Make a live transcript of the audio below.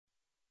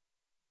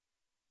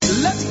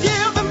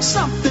them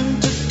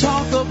something to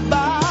talk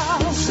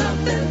about.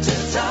 Something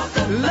to talk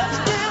about. Let's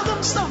give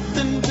them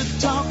something to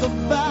talk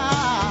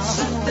about.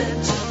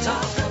 Something to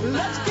talk about.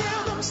 Let's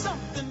give them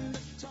something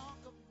to talk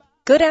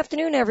about. Good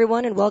afternoon,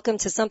 everyone, and welcome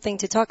to Something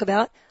to Talk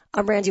About.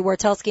 I'm Randy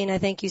Wartelski, and I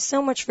thank you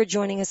so much for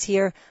joining us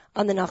here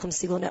on the Nachum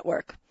Segal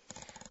Network.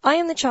 I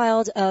am the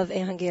child of a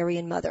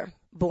Hungarian mother,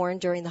 born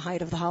during the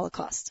height of the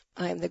Holocaust.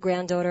 I am the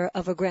granddaughter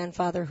of a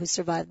grandfather who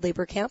survived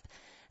labor camp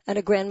and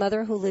a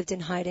grandmother who lived in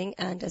hiding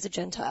and as a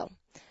Gentile.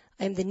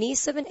 I am the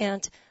niece of an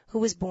aunt who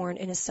was born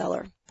in a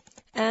cellar.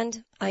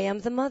 And I am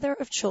the mother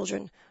of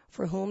children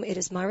for whom it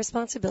is my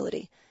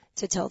responsibility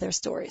to tell their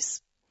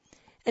stories.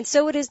 And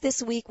so it is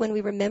this week when we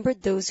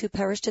remembered those who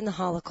perished in the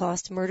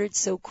Holocaust, murdered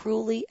so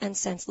cruelly and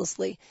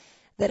senselessly,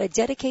 that I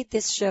dedicate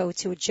this show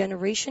to a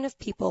generation of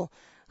people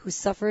who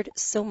suffered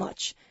so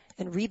much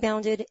and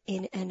rebounded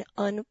in an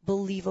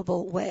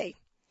unbelievable way.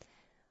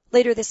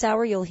 Later this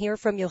hour, you'll hear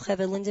from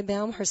Yocheved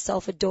Lindenbaum,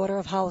 herself a daughter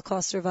of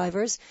Holocaust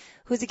survivors,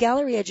 who's a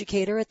gallery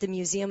educator at the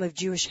Museum of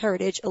Jewish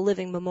Heritage, a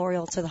living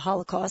memorial to the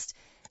Holocaust.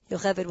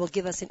 Yocheved will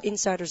give us an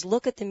insider's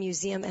look at the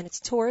museum and its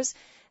tours,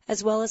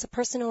 as well as a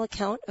personal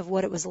account of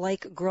what it was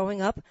like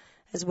growing up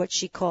as what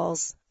she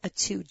calls a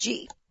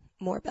 2G.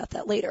 More about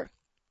that later.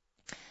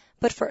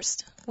 But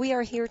first, we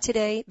are here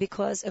today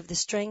because of the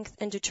strength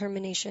and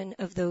determination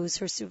of those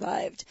who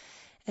survived,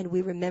 and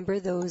we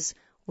remember those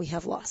we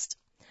have lost.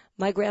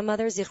 My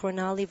grandmother,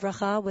 Zichrona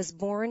Livracha, was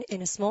born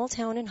in a small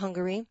town in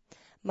Hungary.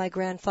 My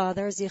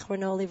grandfather,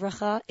 Zichrona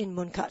Livracha, in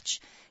Munkach.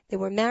 They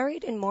were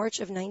married in March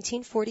of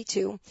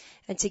 1942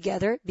 and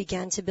together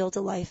began to build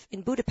a life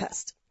in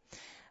Budapest.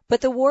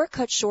 But the war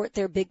cut short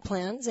their big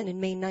plans, and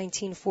in May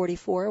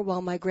 1944,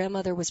 while my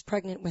grandmother was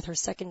pregnant with her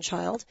second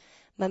child,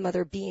 my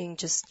mother being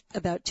just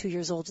about 2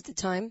 years old at the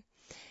time,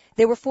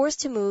 they were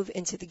forced to move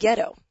into the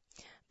ghetto.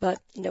 But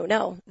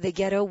no, the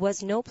ghetto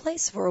was no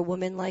place for a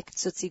woman like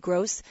Tsutsi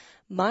Gross.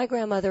 My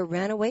grandmother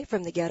ran away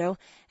from the ghetto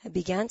and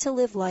began to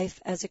live life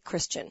as a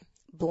Christian,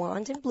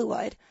 blonde and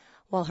blue-eyed,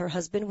 while her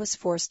husband was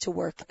forced to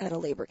work at a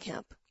labor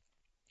camp.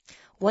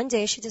 One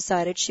day she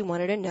decided she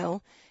wanted to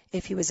know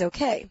if he was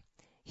okay.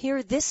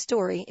 Hear this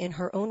story in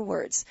her own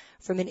words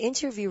from an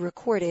interview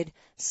recorded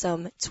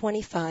some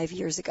 25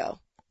 years ago.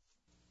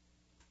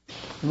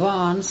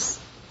 Once,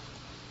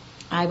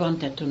 I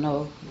wanted to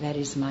know where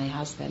is my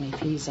husband, if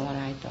he's all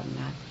right or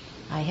not.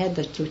 I had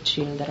the 2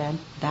 children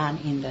down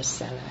in the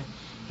cellar.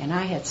 And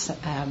I had,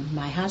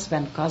 my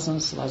husband's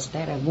cousins was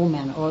there, a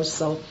woman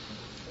also.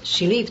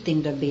 She lived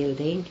in the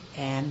building,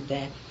 and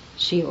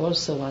she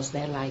also was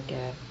there like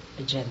a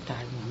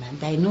Gentile woman.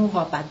 They knew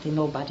her, but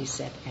nobody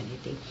said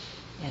anything.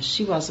 And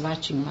she was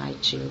watching my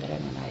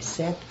children, and I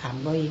said,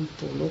 I'm going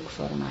to look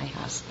for my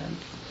husband.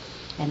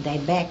 And they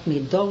begged me,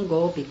 don't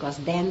go, because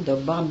then the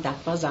bomb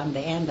that was on the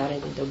end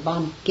already, the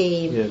bomb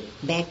came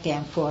back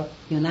and forth.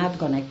 You're not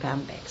going to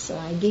come back. So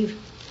I give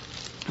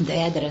the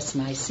address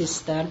my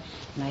sister,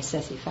 and I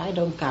said, if I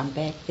don't come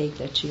back, take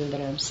the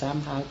children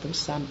somehow, do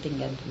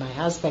something, and my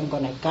husband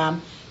going to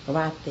come,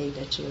 what, take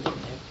the children.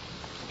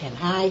 And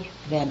I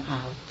went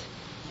out.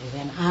 I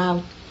went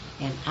out,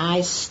 and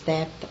I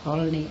stepped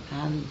only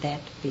on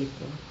dead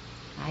people.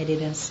 I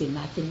didn't see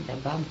nothing, the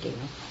bomb came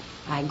up.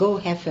 I go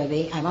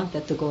halfway. I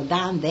wanted to go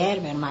down there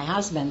where my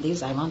husband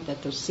is. I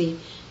wanted to see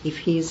if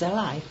he is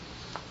alive.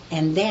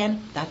 And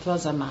then that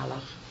was a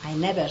malach. I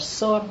never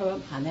saw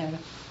him.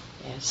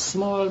 A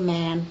small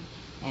man,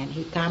 and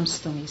he comes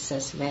to me,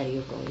 says, where are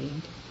you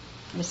going?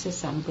 I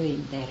says, I'm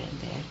going there and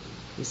there.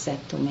 He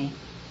said to me,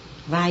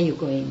 why are you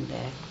going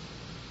there?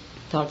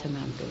 I told him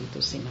I'm going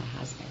to see my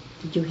husband.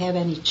 Did you have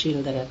any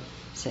children?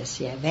 He says,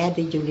 yeah. Where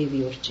did you leave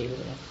your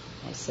children?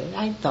 I said,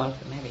 I told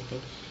him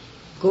everything.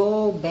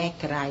 Go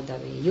back right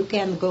away. You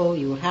can go.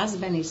 Your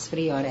husband is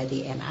free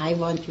already, and I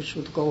want you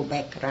should go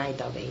back right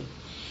away.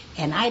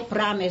 And I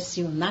promise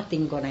you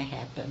nothing going to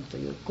happen to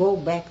you. Go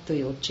back to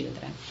your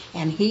children.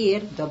 And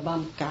here the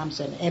bomb comes,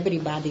 and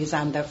everybody's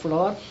on the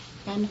floor.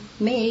 And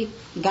me,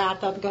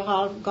 gatot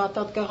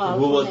geholfen.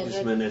 Who was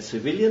this man, a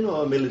civilian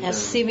or a military?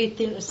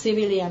 A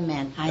civilian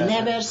man. I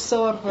never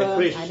saw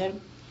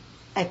her.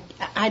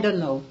 I don't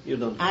know. You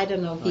don't? I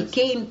don't know. He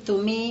came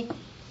to me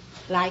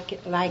like a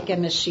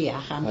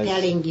Mashiach, I'm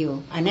telling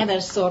you. I never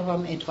saw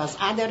him. It was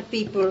other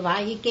people.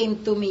 Why he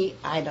came to me,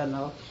 I don't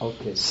know.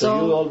 Okay,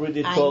 so you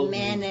already told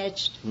me.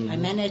 I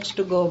managed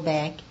to go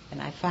back,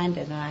 and I find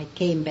that when I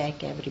came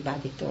back,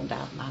 everybody told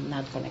I'm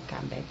not going to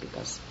come back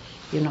because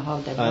you know how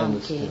the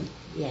bomb came.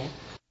 Yeah.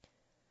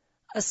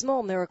 A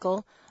small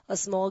miracle, a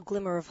small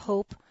glimmer of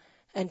hope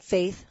and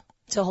faith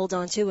to hold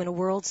on to in a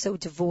world so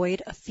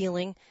devoid of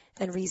feeling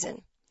and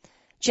reason.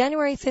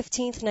 January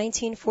 15th,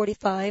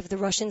 1945, the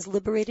Russians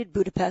liberated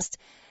Budapest,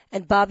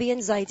 and Bobby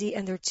and Zaidi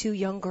and their 2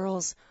 young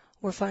girls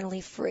were finally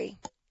free.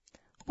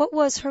 What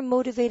was her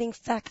motivating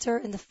factor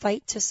in the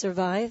fight to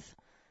survive?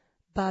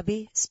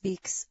 Bobby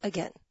speaks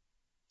again.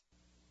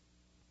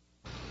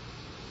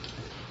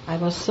 I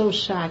was so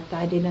shocked.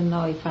 I didn't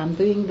know if I'm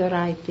doing the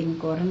right thing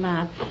or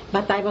not.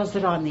 But I was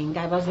running.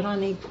 I was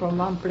running from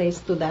one place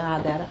to the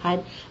other.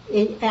 I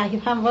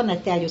want to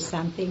tell you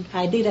something.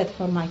 I did it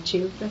for my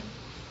children.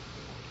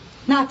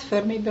 Not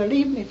for me,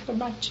 believe me, for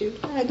my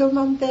children. I don't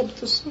want them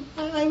to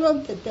survive. I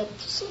wanted them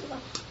to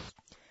survive.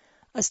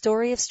 A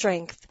story of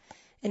strength,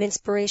 an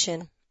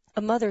inspiration,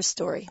 a mother's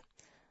story,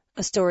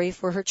 a story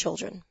for her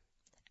children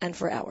and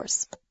for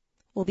ours.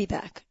 We'll be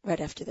back right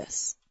after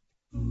this.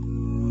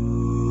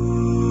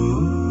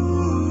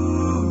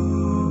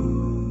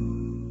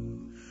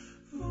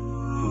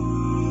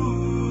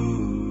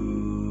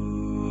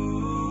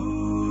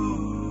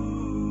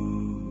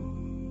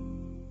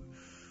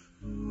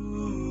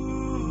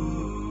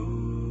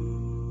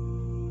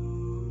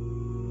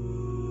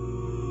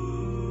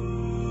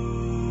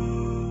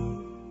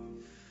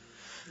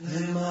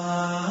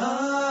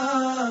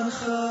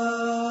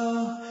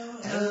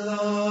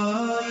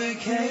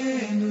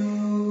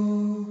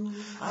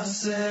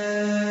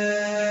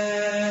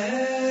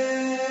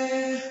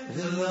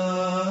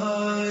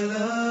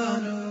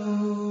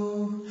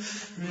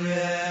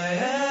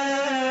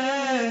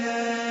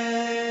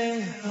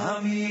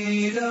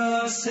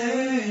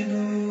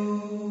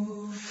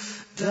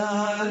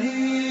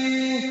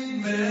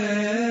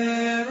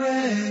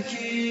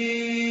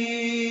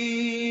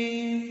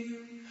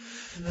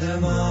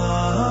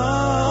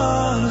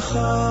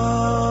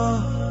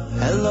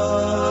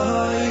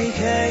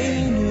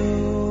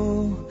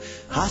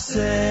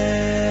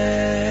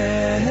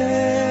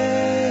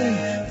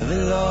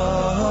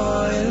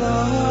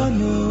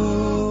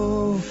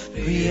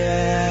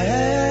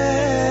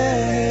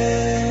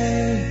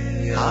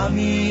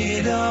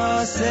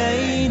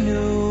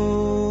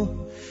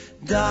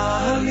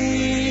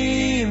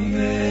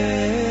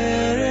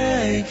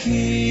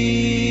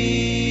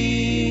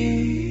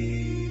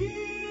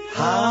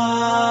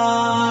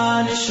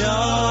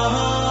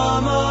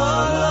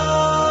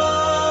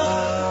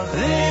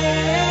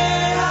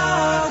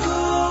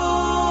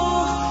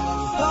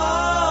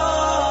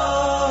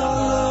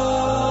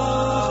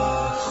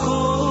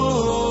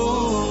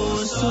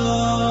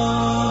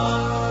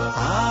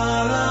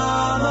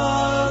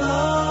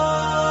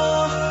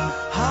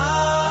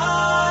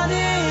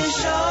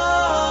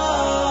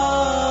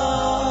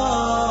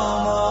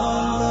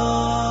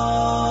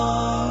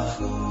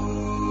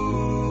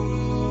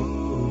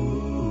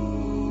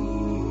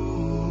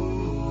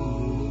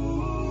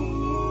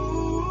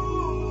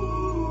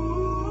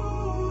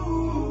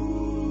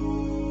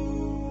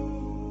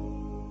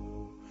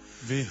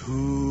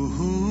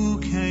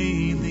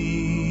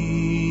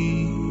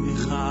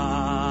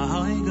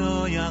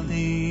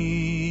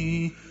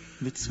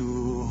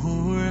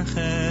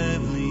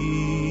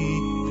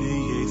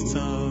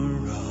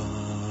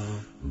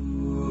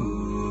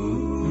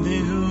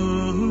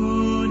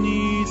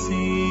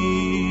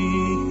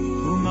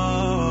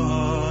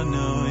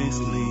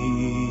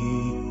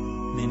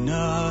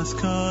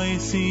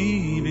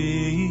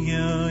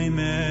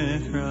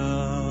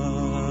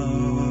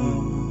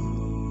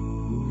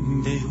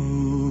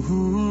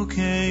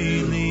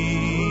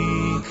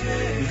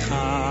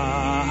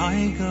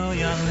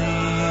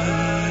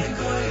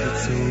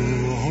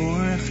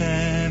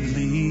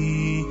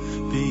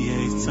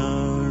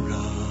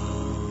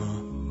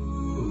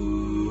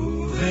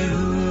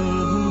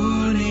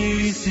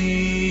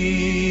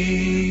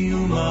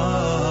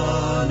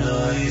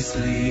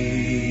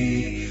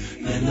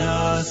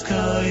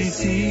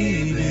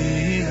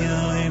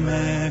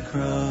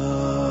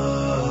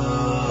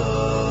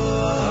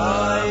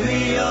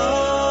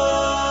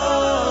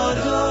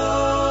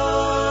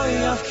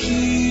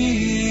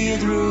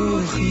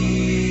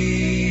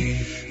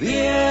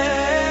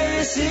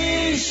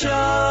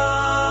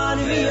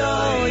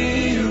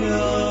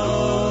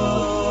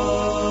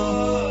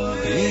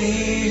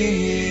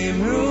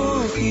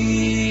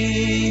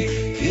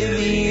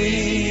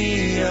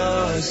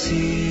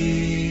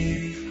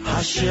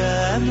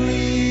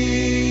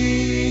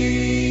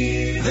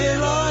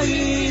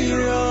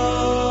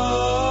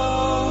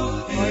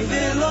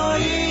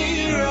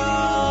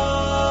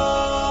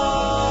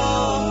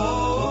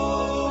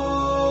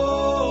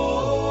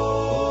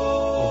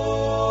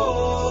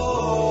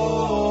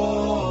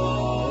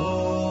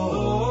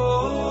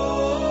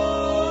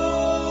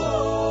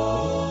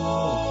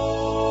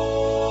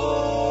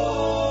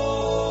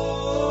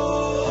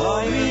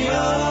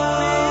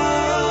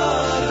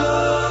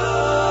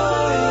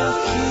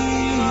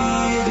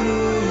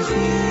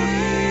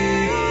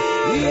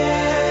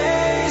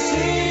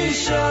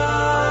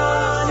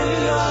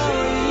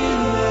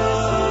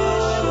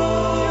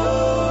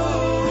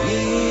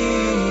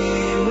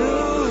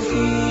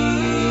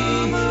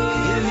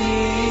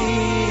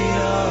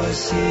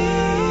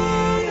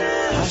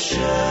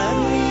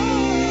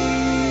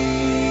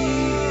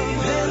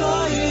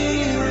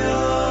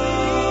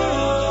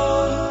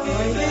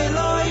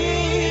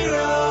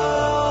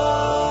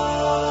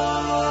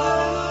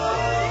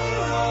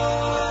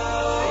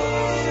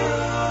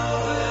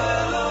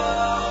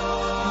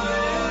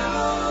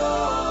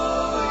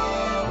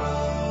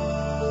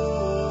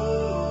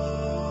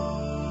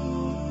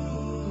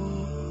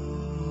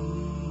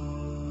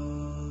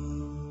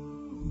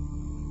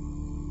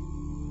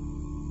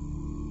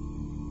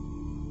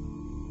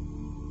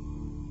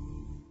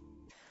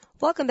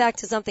 Welcome back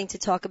to Something to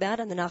Talk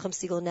About on the Nachum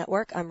Segal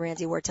Network. I'm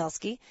Randy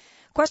Wartelski.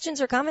 Questions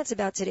or comments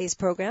about today's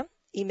program?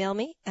 Email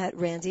me at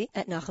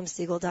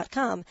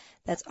randy@nachumsegal.com.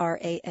 That's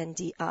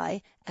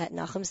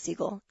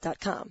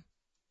RANDI@nachumsegal.com.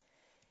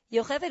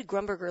 Yocheved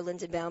Grumberger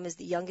Lindenbaum is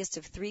the youngest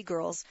of 3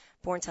 girls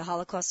born to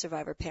Holocaust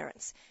survivor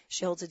parents.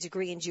 She holds a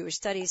degree in Jewish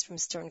Studies from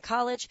Stern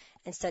College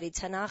and studied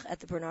Tanakh at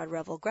the Bernard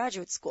Revel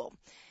Graduate School.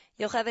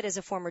 Yocheved is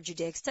a former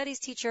Judaic Studies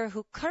teacher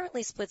who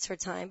currently splits her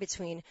time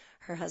between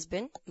her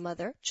husband,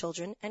 mother,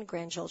 children, and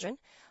grandchildren,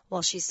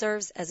 while she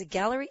serves as a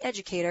gallery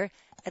educator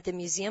at the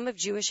Museum of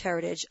Jewish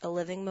Heritage, a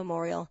living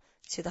memorial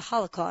to the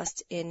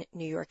Holocaust in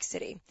New York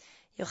City.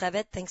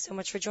 Yocheved, thanks so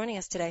much for joining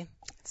us today.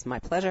 It's my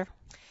pleasure.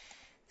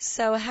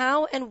 So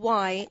how and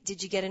why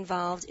did you get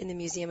involved in the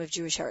Museum of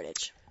Jewish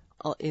Heritage?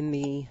 In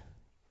the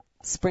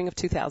spring of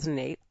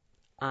 2008,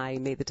 I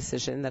made the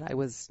decision that I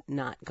was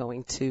not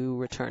going to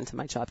return to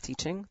my job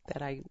teaching,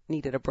 that I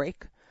needed a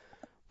break.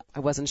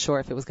 I wasn't sure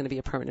if it was going to be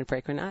a permanent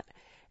break or not.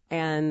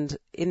 And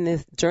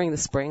during the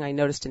spring, I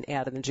noticed an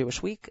ad in the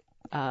Jewish Week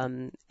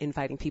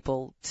inviting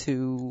people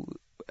to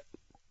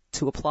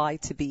apply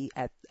to be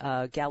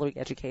a gallery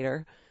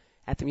educator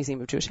at the Museum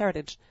of Jewish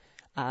Heritage.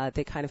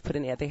 They kind of put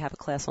an ad. They have a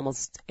class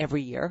almost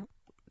every year,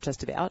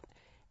 just about,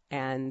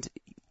 and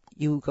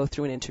you go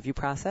through an interview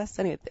process.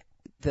 Anyway,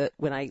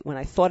 when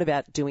I thought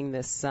about doing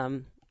this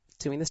job,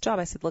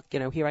 I said, look,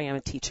 here I am,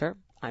 a teacher.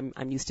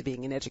 I'm used to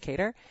being an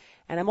educator,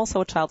 and I'm also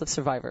a child of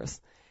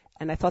survivors.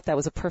 And I thought that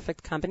was a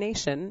perfect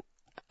combination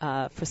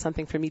for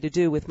something for me to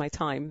do with my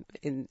time.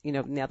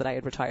 Now that I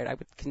had retired,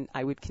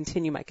 I would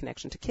continue my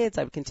connection to kids.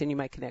 I would continue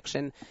my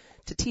connection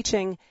to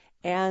teaching,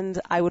 and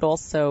I would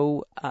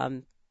also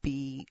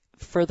be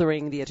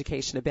furthering the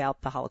education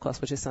about the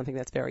Holocaust, which is something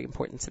that's very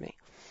important to me.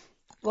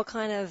 What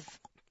kind of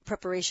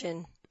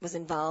preparation was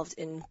involved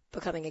in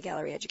becoming a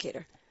gallery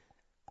educator?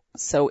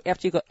 So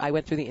after I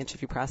went through the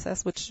interview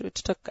process, which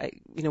took,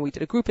 we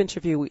did a group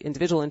interview,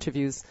 individual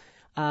interviews.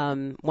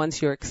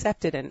 Once you're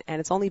accepted, and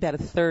it's only about a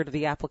third of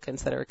the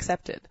applicants that are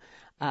accepted.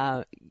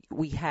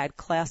 We had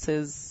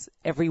classes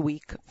every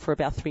week for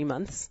about 3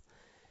 months.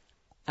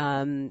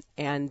 And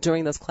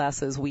during those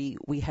classes, we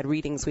had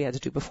readings we had to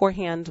do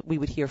beforehand. We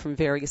would hear from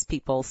various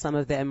people. Some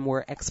of them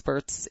were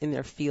experts in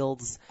their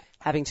fields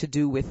having to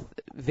do with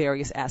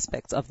various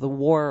aspects of the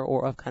war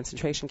or of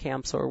concentration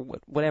camps or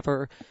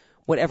whatever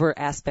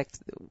aspect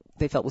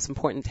they felt was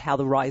important, how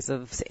the rise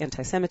of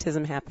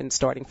anti-Semitism happened,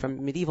 starting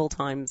from medieval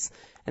times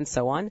and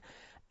so on.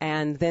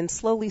 And then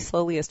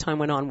slowly, as time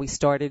went on, we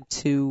started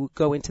to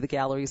go into the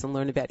galleries and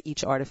learn about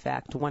each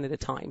artifact one at a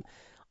time.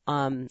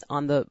 One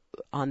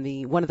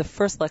of the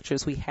first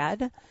lectures we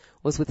had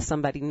was with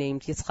somebody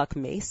named Yitzchak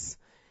Meis.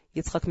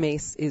 Yitzchak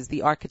Meis is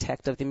the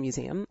architect of the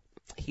museum.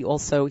 He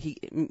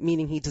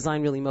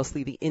designed really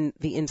mostly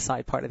the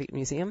inside part of the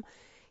museum.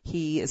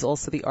 He is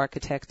also the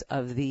architect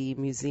of the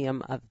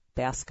Museum of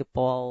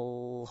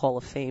Basketball Hall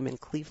of Fame in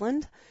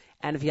Cleveland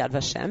and of Yad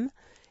Vashem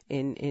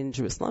in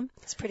Jerusalem.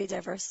 It's pretty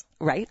diverse.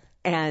 Right.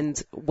 And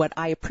what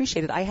I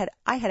appreciated, I had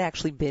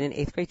actually been an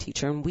 8th grade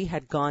teacher, and we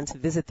had gone to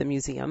visit the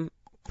museum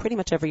pretty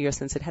much every year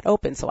since it had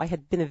opened. So I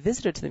had been a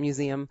visitor to the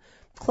museum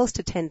close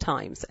to 10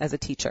 times as a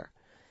teacher.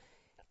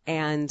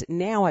 And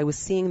now I was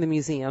seeing the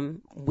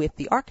museum with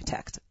the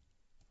architect,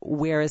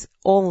 whereas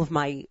all of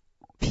my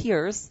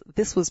peers,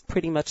 this was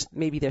pretty much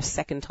maybe their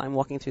second time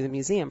walking through the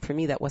museum. For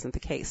me, that wasn't the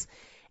case.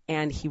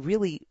 And he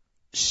really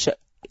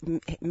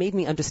made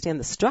me understand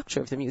the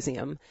structure of the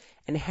museum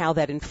and how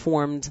that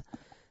informed,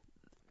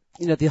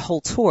 the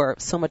whole tour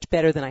so much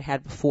better than I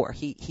had before.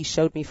 He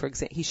showed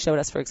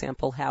us, for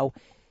example, how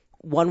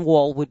one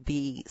wall would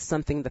be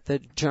something that the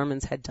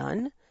Germans had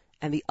done,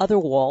 and the other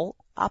wall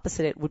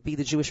opposite it would be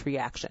the Jewish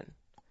reaction.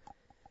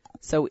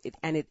 So it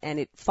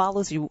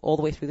follows you all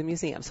the way through the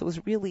museum. So it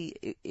was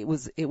really, it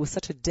was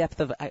such a depth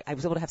of, I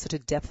was able to have such a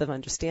depth of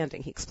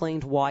understanding. He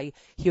explained why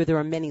here there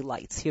are many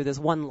lights, here there's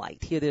one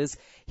light, here there's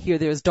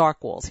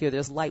dark walls, here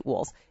there's light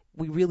walls.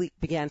 We really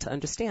began to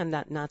understand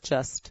not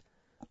just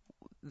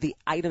the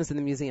items in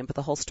the museum, but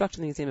the whole structure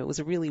of the museum. It was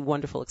a really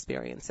wonderful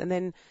experience. And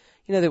then,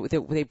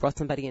 they brought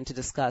somebody in to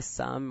discuss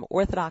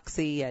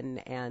orthodoxy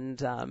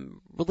and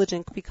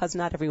religion, because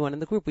not everyone in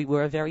the group, we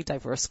were a very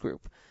diverse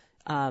group.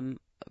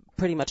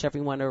 Pretty much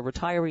everyone are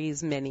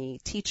retirees, many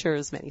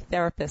teachers, many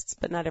therapists,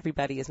 but not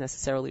everybody is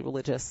necessarily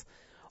religious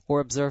or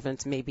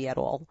observant, maybe at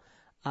all.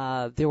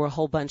 There were a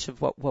whole bunch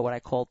of what I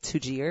call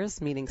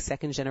 2Gers, meaning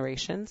second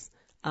generations,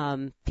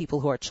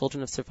 people who are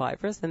children of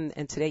survivors,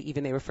 and today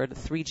even they refer to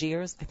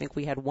 3Gers. I think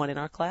we had one in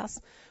our class,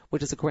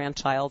 which is a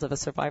grandchild of a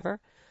survivor.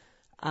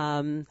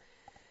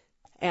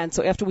 And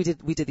so after we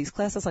did these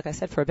classes, like I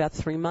said, for about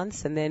 3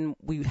 months, and then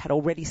we had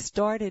already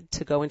started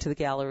to go into the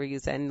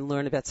galleries and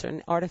learn about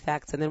certain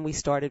artifacts, and then we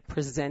started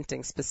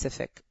presenting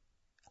specific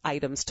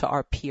items to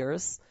our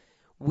peers.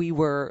 We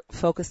were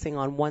focusing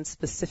on one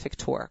specific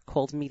tour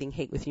called Meeting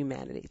Hate with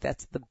Humanity.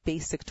 That's the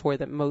basic tour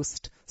that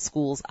most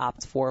schools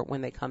opt for when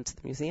they come to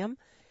the museum.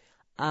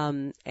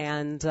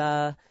 And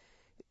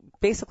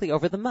basically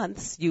over the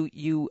months,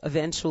 you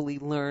eventually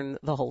learn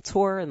the whole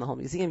tour and the whole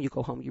museum. You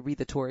go home, you read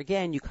the tour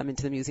again, you come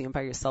into the museum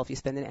by yourself, you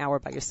spend an hour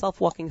by yourself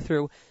walking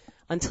through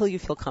until you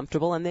feel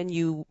comfortable, and then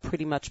you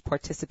pretty much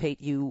participate.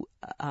 You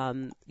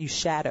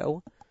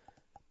shadow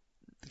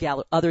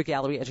other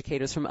gallery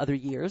educators from other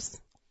years,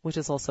 which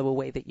is also a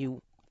way that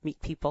you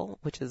meet people,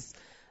 which is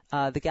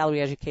the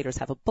gallery educators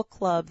have a book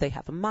club, they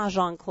have a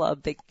mahjong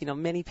club.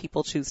 Many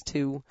people choose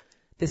to,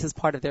 this is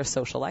part of their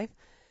social life.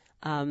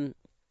 So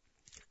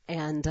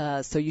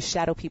you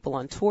shadow people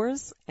on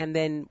tours, and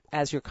then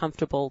as you're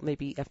comfortable,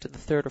 maybe after the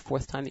third or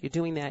fourth time that you're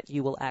doing that,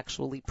 you will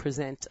actually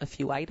present a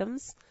few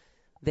items.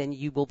 Then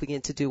you will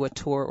begin to do a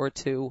tour or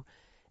two,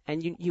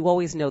 and you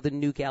always know the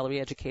new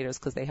gallery educators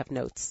because they have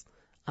notes.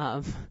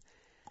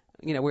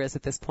 Whereas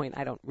at this point,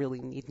 I don't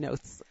really need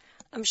notes.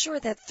 I'm sure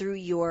that through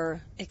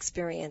your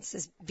experience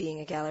as being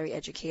a gallery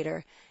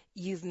educator,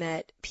 you've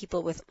met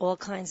people with all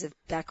kinds of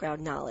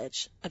background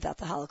knowledge about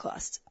the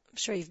Holocaust. I'm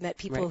sure you've met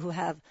people who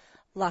have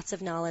lots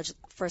of knowledge,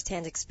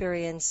 firsthand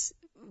experience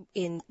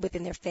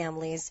within their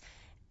families,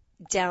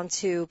 down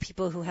to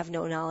people who have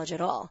no knowledge at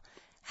all.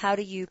 How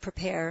do you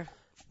prepare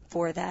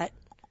for that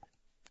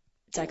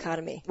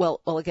dichotomy?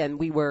 Well, again,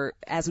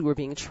 as we were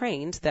being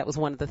trained, that was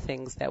one of the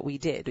things that we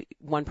did.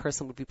 One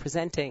person would be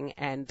presenting,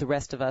 and the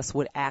rest of us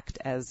would act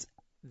as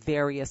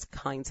various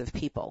kinds of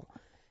people.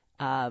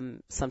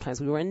 Sometimes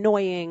we were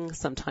annoying.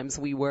 Sometimes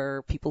we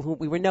were people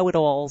we were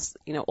know-it-alls.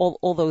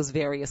 All those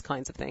various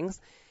kinds of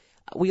things.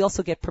 We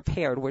also get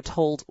prepared. We're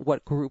told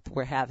what group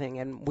we're having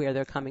and where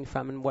they're coming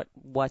from and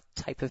what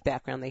type of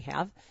background they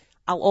have.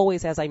 I'll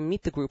always, as I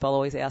meet the group, I'll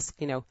always ask,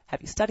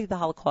 have you studied the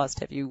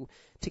Holocaust? To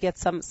get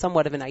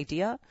somewhat of an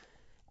idea?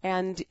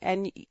 And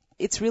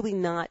it's really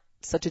not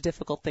such a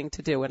difficult thing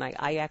to do. And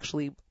I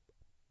actually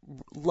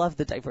love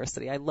the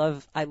diversity.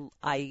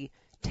 I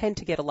tend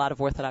to get a lot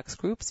of Orthodox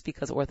groups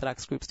because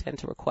Orthodox groups tend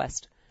to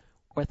request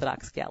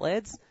Orthodox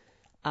Galids.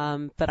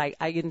 But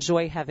I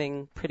enjoy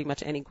having pretty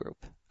much any group.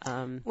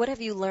 What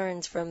have you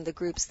learned from the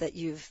groups that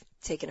you've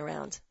taken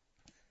around?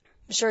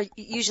 I'm sure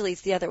usually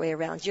it's the other way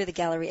around. You're the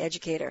gallery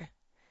educator.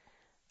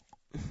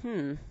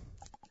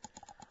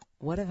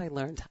 What have I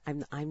learned?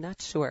 I'm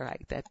not sure.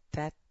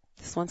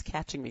 This one's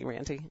catching me,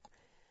 Randy.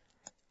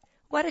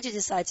 Why did you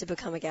decide to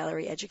become a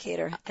gallery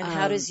educator, and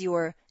how does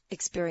your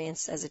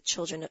experience as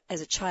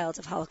a child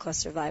of Holocaust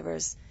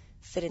survivors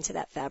fit into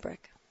that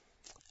fabric?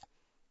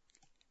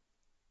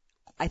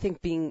 I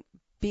think being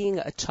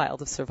a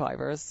child of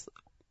survivors,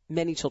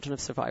 many children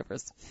of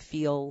survivors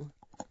feel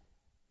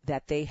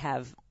that they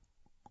have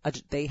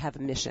a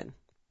mission.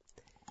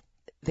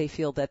 They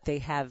feel that they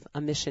have a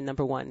mission,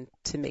 number one,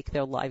 to make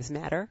their lives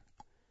matter.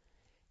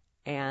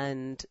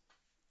 And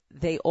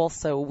they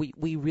also,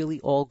 we really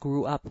all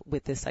grew up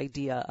with this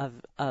idea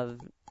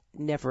of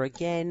never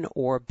again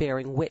or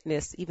bearing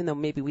witness, even though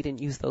maybe we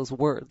didn't use those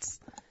words.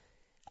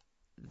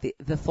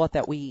 The thought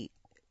that we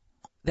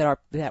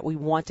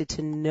wanted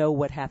to know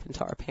what happened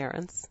to our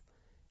parents.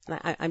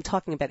 And I'm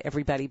talking about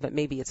everybody, but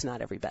maybe it's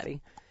not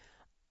everybody.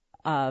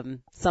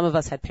 Some of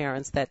us had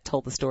parents that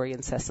told the story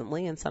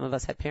incessantly, and some of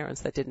us had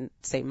parents that didn't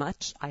say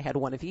much. I had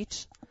one of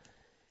each.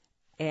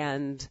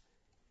 And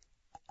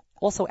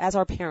also, as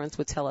our parents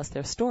would tell us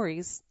their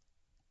stories,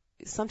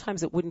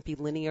 sometimes it wouldn't be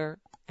linear,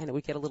 and it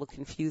would get a little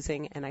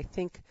confusing. And I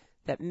think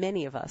that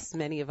many of us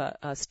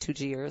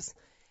 2Gers,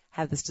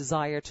 have this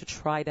desire to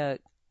try to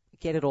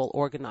get it all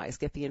organized,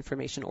 get the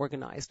information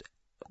organized,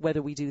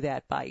 whether we do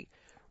that by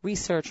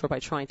research or by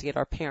trying to get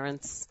our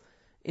parents'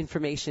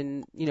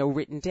 information,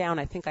 written down.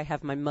 I think I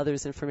have my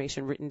mother's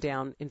information written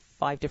down in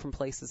 5 different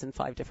places in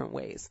 5 different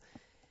ways.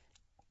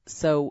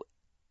 So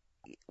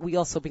we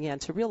also began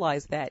to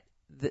realize that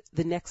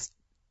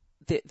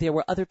there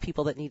were other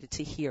people that needed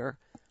to hear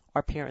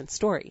our parents'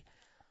 story.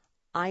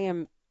 I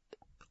am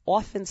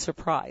often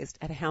surprised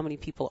at how many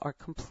people are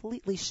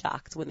completely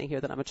shocked when they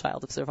hear that I'm a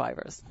child of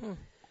survivors.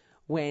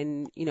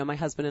 When, my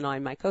husband and I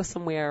might go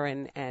somewhere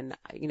and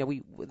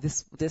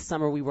this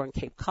summer we were in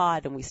Cape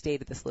Cod and we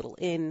stayed at this little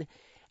inn,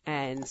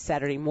 and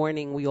Saturday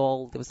morning we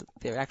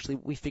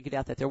figured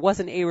out that there was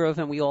an Eruv,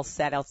 and we all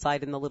sat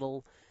outside in the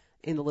little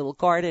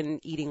garden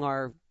eating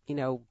our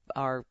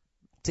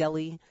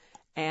deli,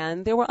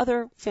 and there were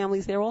other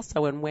families there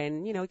also. And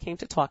when, it came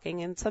to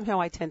talking, and somehow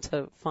I tend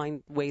to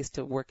find ways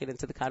to work it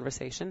into the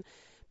conversation,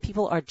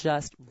 people are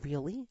just,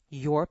 really?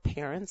 Your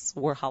parents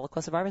were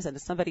Holocaust survivors? And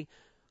as somebody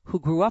who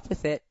grew up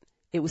with it,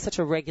 it was such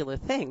a regular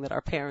thing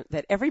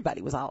that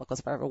everybody was a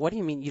Holocaust survivor. What do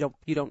you mean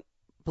you don't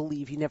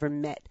believe, you never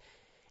met?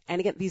 And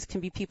again, these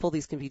can be people,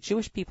 these can be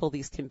Jewish people,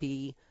 these can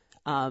be,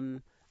 I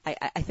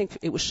think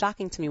it was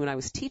shocking to me when I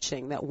was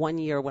teaching that one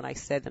year when I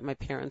said that my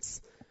parents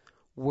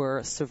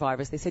were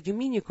survivors, they said, you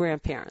mean your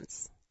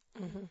grandparents?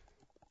 Mm-hmm.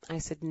 I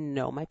said,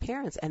 no, my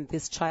parents. And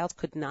this child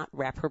could not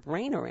wrap her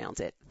brain around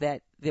it,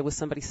 that there was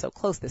somebody so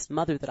close, this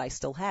mother that I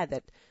still had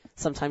that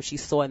sometimes she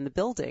saw in the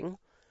building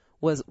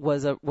was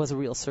a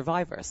real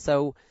survivor.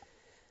 So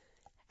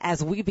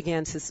as we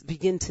begin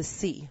to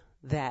see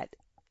that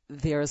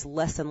there's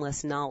less and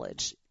less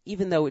knowledge,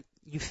 even though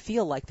you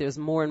feel like there's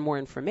more and more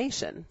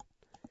information,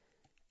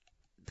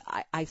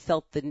 I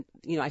feel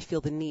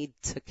the need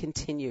to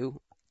continue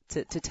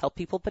to tell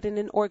people, but in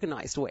an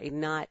organized way,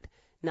 not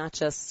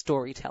just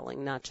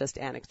storytelling, not just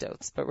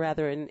anecdotes, but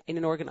rather in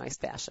an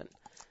organized fashion.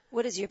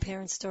 What is your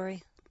parents'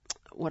 story?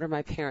 What are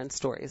my parents'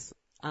 stories?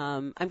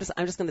 I'm just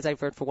going to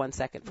divert for 1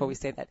 second before we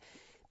say that.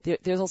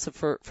 There's also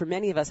for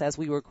many of us as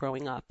we were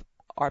growing up,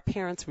 our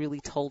parents really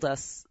told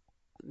us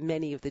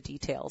many of the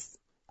details,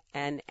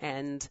 and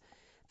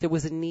there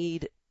was a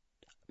need.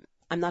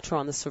 I'm not sure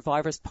on the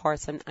survivors'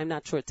 parts. I'm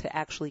not sure to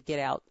actually get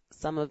out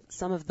some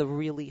of the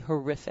really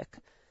horrific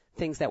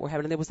things that were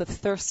happening. There was a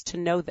thirst to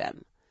know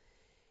them.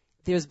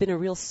 There's been a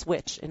real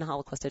switch in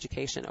Holocaust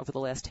education over the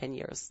last 10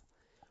 years,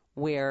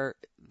 where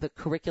the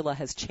curricula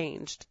has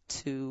changed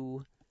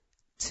to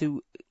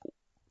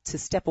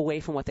step away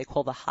from what they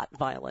call the hot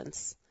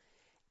violence,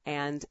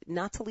 and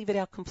not to leave it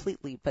out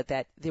completely, but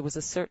that there was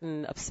a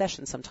certain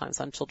obsession sometimes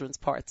on children's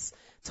parts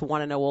to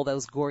want to know all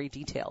those gory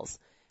details,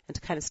 and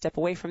to kind of step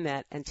away from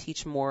that and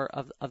teach more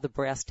of the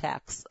brass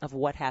tacks of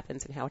what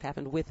happens and how it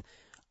happened, with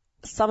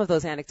some of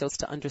those anecdotes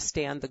to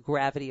understand the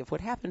gravity of what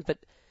happened,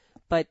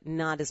 but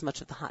not as much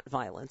of the hot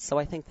violence. So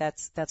I think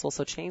that's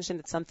also changed, and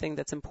it's something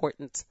that's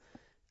important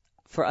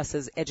for us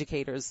as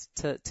educators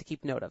to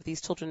keep note of.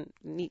 These children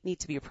need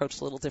to be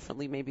approached a little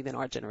differently maybe than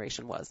our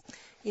generation was.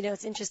 You know,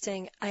 it's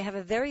interesting. I have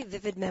a very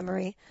vivid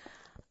memory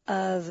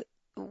of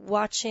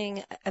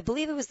watching, I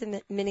believe it was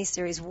the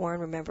miniseries War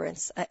and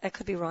Remembrance. I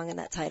could be wrong in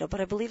that title, but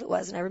I believe it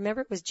was. And I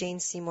remember it was Jane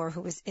Seymour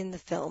who was in the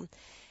film.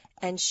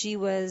 And she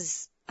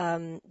was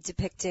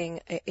depicting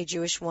a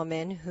Jewish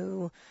woman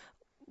who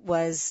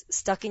was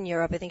stuck in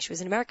Europe. I think she was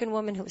an American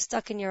woman who was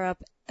stuck in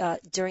Europe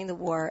during the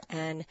war.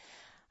 And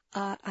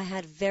I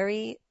had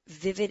very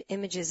vivid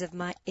images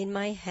in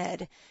my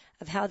head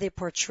of how they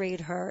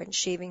portrayed her, and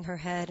shaving her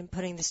head and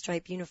putting the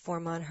striped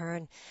uniform on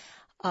her.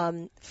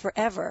 And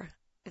forever,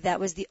 that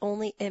was the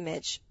only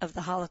image of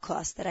the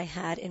Holocaust that I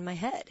had in my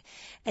head.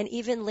 And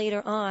even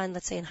later on,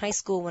 let's say in high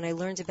school, when I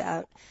learned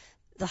about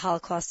the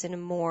Holocaust in a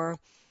more,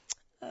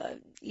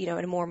 in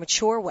a more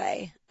mature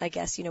way, I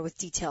guess, with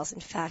details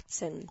and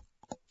facts and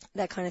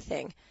that kind of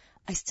thing,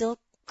 I still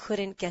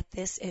couldn't get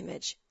this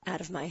image out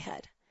of my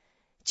head.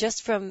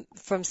 Just from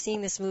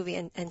seeing this movie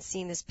and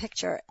seeing this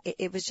picture,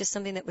 it was just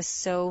something that was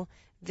so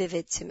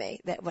vivid to me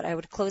that when I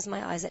would close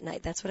my eyes at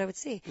night, that's what I would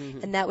see.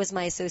 Mm-hmm. And that was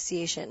my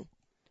association,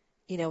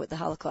 with the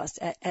Holocaust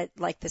at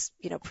like this,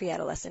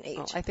 pre-adolescent age.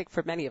 Well, I think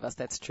for many of us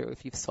that's true.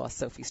 If you saw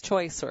Sophie's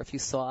Choice, or if you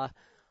saw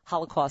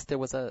Holocaust, there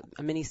was a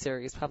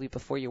miniseries probably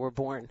before you were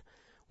born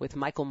with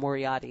Michael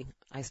Moriarty.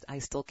 I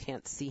still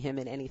can't see him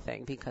in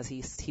anything because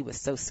he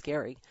was so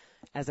scary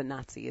as a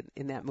Nazi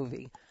in that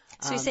movie.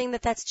 So you're saying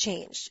that that's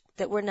changed,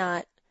 that we're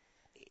not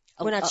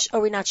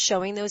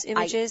showing those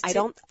images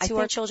to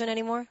our children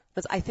anymore?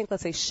 I think,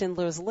 let's say,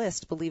 Schindler's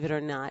List, believe it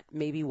or not,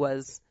 maybe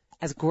was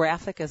as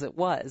graphic as it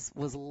was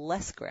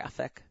less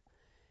graphic.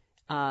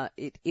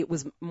 It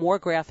was more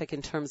graphic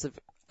in terms of,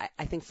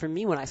 I think for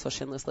me when I saw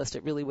Schindler's List,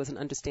 it really was an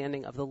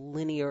understanding of the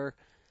linear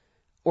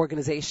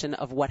organization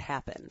of what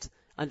happened,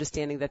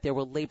 understanding that there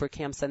were labor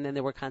camps and then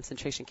there were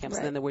concentration camps, right,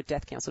 and then there were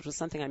death camps, which was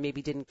something I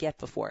maybe didn't get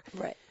before.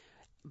 Right.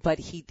 But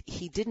he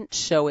didn't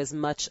show as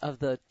much of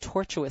the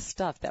tortuous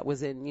stuff that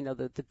was in,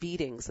 the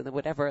beatings and the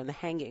whatever and the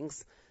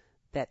hangings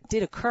that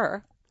did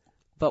occur,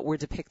 but were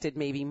depicted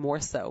maybe more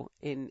so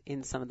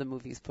in some of the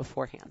movies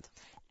beforehand.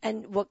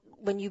 And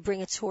when you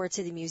bring a tour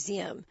to the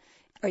museum,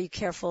 are you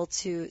careful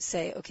to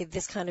say, okay,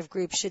 this kind of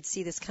group should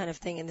see this kind of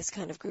thing and this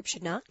kind of group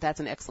should not?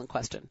 That's an excellent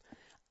question.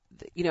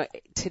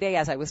 Today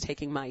as I was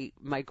taking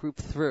my group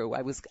through,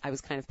 I was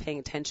kind of paying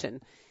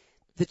attention.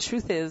 The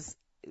truth is,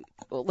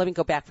 well, let me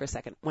go back for a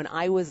second. When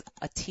I was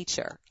a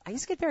teacher, I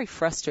used to get very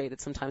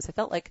frustrated sometimes. I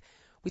felt like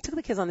we took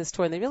the kids on this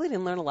tour and they really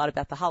didn't learn a lot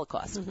about the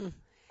Holocaust. Mm-hmm.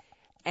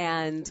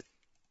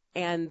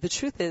 And the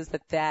truth is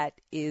that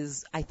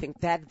is, I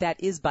think that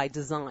is by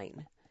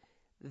design.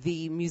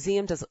 The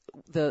museum does,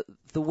 the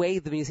way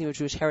the Museum of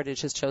Jewish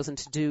Heritage has chosen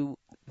to do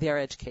their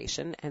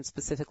education, and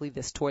specifically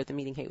this tour, The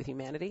Meeting Hate with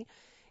Humanity,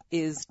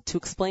 is to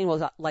explain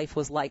what life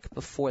was like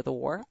before the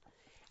war,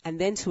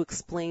 and then to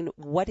explain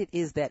what it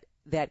is that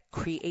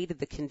created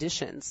the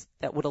conditions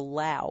that would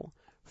allow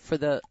for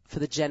the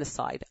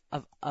genocide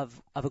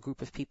of a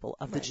group of people,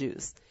 of right, the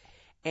Jews.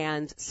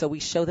 And so we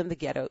show them the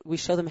ghetto, we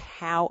show them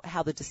how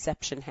the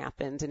deception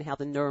happened and how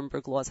the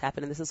Nuremberg laws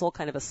happened, and this is all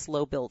kind of a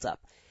slow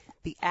build-up.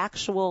 The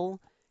actual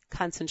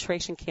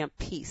concentration camp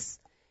piece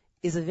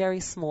is a very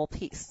small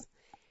piece.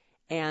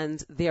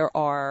 And there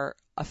are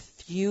a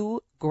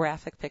few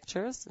graphic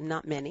pictures,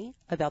 not many,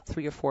 about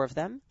 3 or 4 of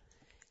them.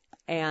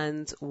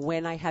 And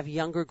when I have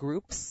younger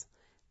groups,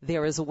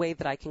 there is a way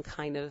that I can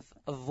kind of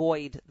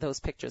avoid those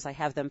pictures. I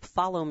have them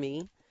follow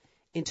me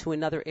into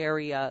another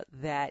area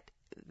that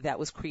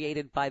was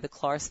created by the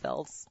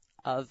Klarsfelds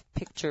of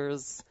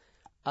pictures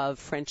of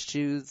French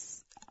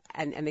Jews,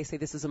 and they say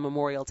this is a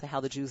memorial to how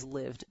the Jews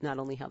lived, not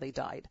only how they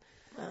died.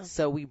 Wow.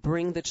 So we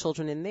bring the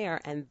children in there,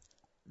 and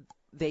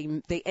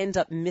they end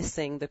up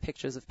missing the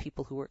pictures of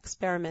people who were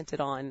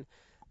experimented on,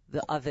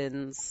 the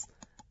ovens,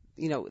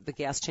 the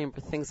gas chamber,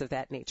 things of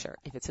that nature.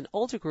 If it's an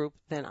older group,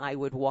 then I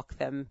would walk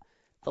them.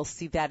 They'll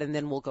see that, and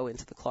then we'll go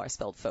into the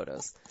Klarsfeld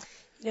photos.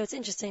 It's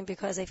interesting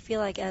because I feel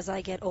like as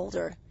I get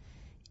older,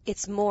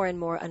 it's more and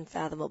more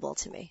unfathomable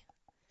to me.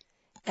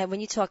 And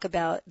when you talk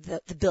about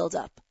the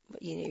build-up,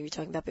 you were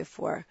talking about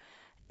before,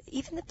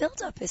 even the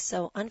build-up is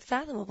so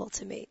unfathomable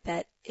to me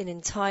that an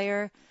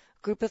entire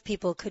group of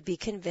people could be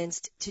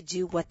convinced to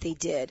do what they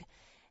did,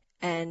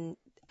 and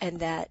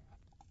that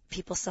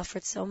people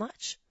suffered so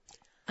much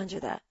under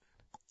that.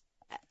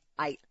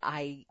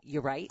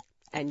 You're right,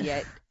 and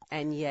yet,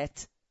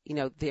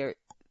 there.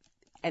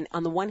 And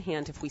on the one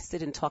hand, if we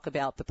sit and talk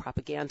about the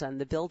propaganda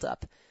and the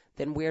build-up,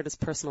 then where does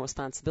personal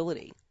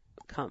responsibility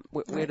come?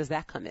 Where does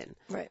that come in?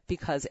 Right.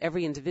 Because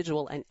every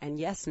individual, and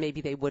yes,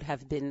 maybe they would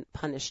have been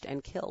punished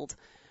and killed,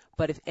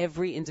 but if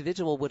every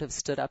individual would have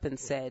stood up and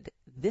said,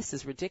 this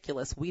is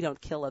ridiculous, we don't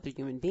kill other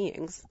human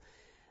beings,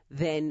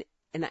 then,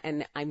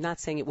 and I'm not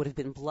saying it would have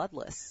been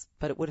bloodless,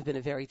 but it would have been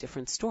a very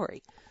different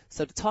story.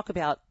 So to talk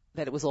about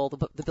that it was all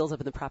the build-up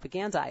and the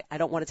propaganda, I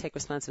don't want to take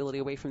responsibility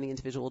away from the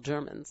individual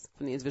Germans,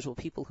 from the individual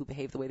people who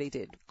behaved the way they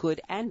did, good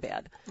and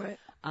bad. Right.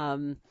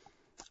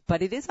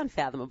 But it is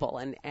unfathomable,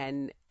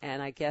 and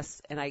I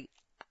guess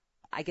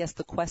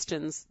the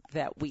questions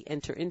that we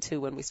enter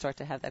into when we start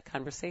to have that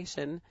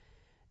conversation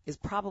is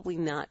probably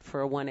not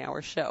for a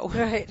 1-hour show.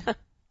 Right.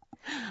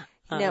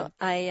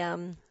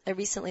 I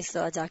recently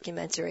saw a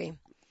documentary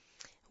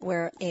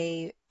where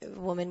a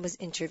woman was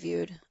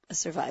interviewed, a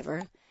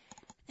survivor,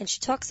 and she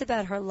talks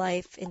about her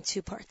life in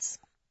 2 parts,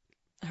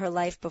 her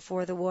life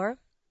before the war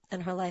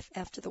and her life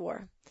after the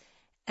war.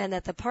 And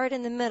that the part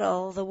in the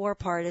middle, the war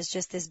part, is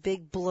just this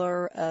big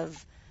blur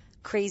of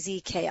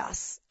crazy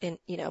chaos.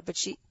 But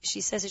she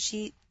says that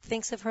she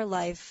thinks of her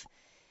life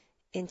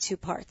in 2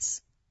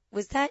 parts.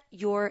 Was that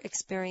your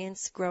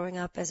experience growing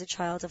up as a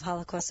child of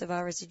Holocaust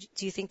survivors?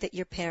 Do you think that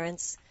your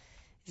parents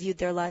viewed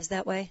their lives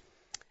that way?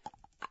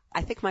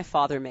 I think my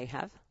father may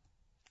have.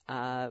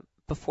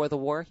 Before the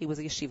war, he was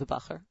a yeshiva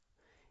bacher.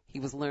 He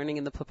was learning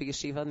in the Puppy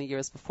Yeshiva in the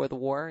years before the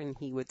war, and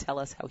he would tell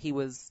us how he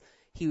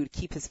would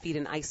keep his feet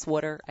in ice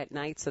water at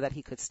night so that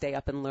he could stay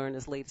up and learn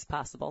as late as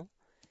possible.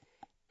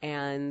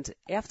 And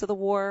after the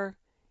war,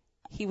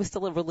 he was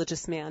still a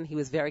religious man. He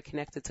was very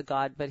connected to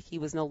God, but he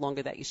was no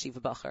longer that yeshiva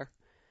bacher.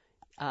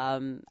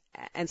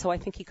 And so I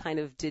think he kind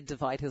of did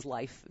divide his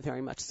life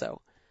very much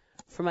so.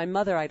 For my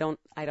mother, I don't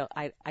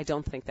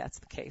think that's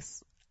the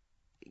case.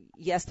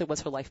 Yes, there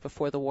was her life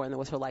before the war and there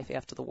was her life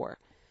after the war,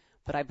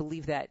 but I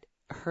believe that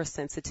her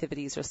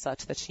sensitivities are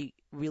such that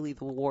the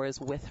war is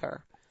with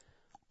her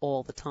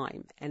all the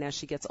time. And as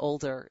she gets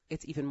older,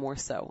 it's even more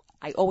so.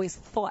 I always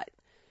thought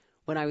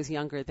when I was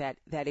younger that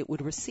it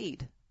would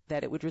recede,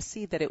 that it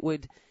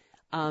would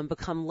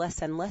become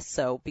less and less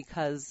so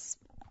because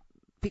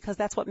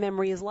that's what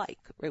memory is like.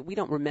 Right? We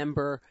don't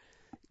remember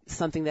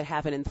something that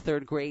happened in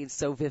 3rd grade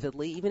so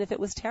vividly, even if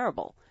it was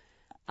terrible.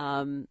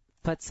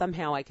 But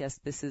somehow I guess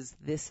this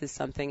is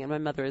something, and my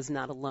mother is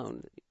not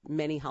alone.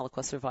 Many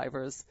Holocaust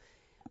survivors,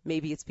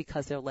 maybe it's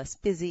because they're less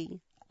busy,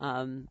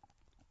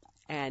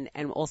 and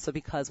also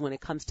because when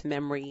it comes to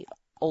memory,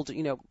 older,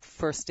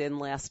 first in,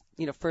 last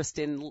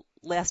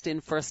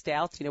in, first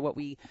out,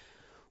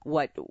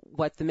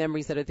 what the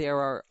memories that are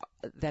there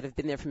that have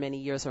been there for many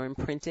years are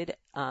imprinted.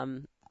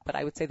 But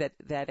I would say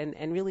that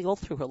and really all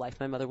through her life,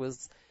 my mother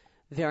was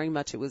very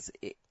much,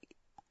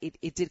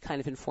 it did kind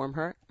of inform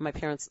her. My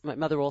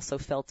mother also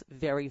felt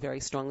very, very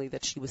strongly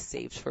that she was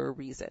saved for a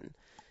reason.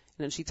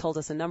 And she told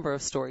us a number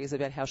of stories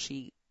about how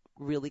she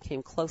really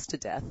came close to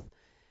death,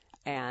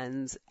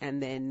 and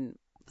then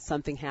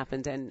something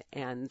happened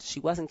and she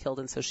wasn't killed,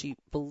 and so she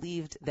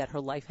believed that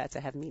her life had to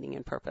have meaning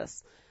and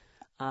purpose,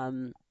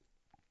 and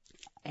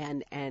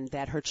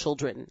that her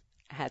children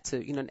had to,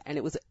 and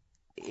it was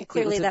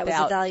clearly that was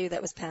a value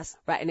that was passed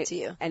right, to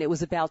you, and it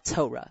was about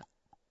Torah,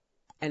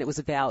 and it was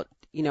about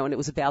and it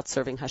was about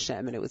serving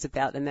Hashem, and it was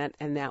about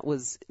and that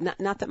was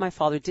not that my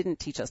father didn't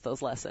teach us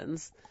those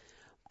lessons.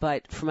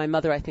 But for my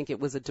mother, I think it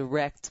was a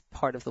direct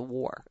part of the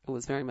war. It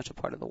was very much a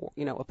part of the war,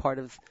 a part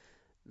of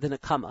the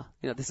nakama.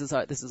 This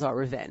is our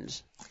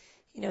revenge.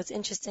 It's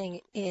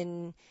interesting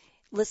in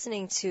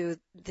listening to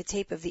the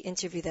tape of the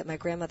interview that my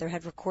grandmother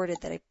had recorded,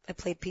 that I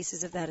played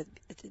pieces of that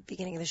at the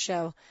beginning of the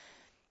show.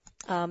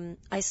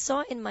 I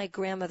saw in my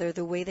grandmother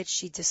the way that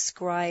she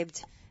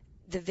described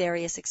the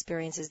various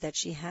experiences that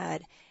she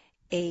had,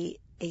 a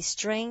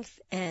strength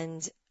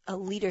and a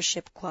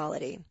leadership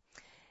quality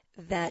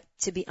that,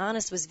 to be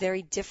honest, was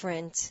very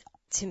different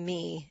to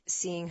me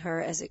seeing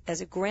her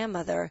as a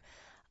grandmother.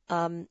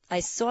 I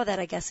saw that,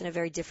 I guess, in a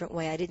very different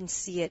way. I didn't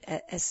see it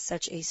as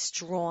such a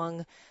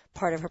strong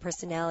part of her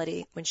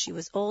personality when she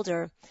was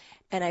older.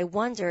 And I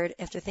wondered,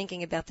 after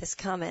thinking about this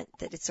comment,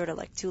 that it's sort of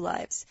like 2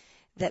 lives,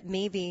 that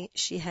maybe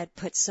she had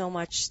put so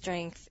much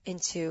strength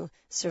into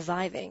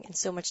surviving and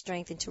so much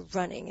strength into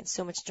running and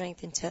so much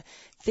strength into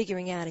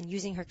figuring out and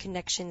using her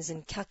connections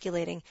and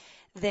calculating,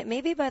 that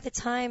maybe by the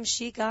time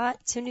she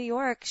got to New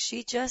York,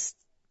 she just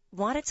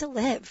wanted to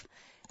live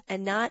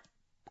and not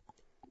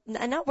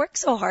work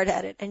so hard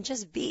at it and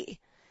just be.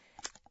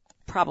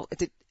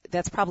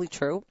 that's probably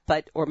true,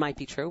 or might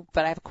be true.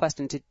 But I have a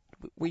question. Did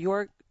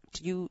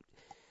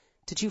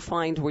you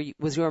find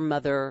was your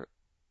mother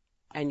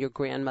and your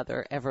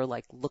grandmother ever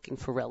like looking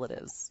for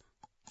relatives?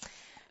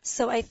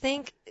 So I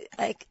think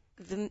like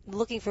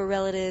looking for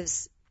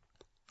relatives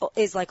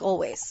is like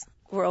always.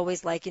 We're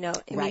always like, I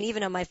mean,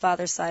 even on my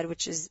father's side,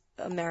 which is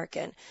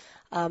American,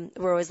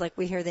 we're always like,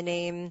 we hear the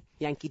name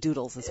Yankee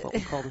Doodles is what we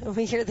call them.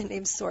 We hear the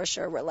name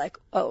Sorsher, we're like,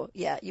 oh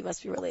yeah, you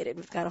must be related.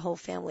 We've got a whole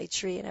family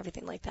tree and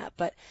everything like that.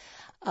 But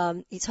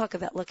you talk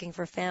about looking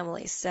for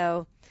family.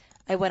 So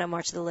I went on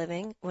March of the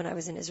Living when I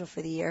was in Israel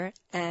for the year,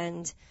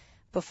 and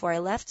before I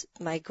left,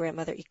 my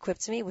grandmother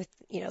equipped me with,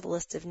 the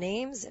list of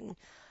names, and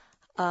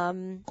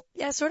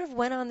I sort of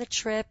went on the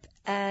trip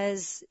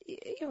as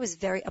it was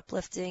very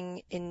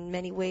uplifting in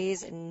many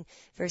ways and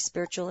very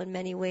spiritual in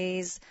many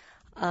ways.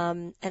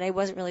 And I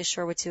wasn't really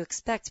sure what to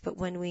expect, but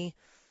when we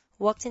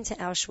walked into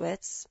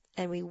Auschwitz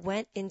and we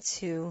went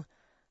into,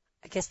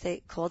 I guess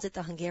they called it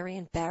the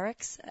Hungarian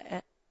barracks,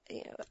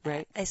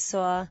 right. I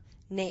saw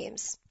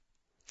names.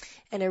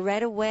 And I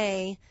right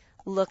away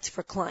looked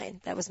for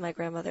Klein. That was my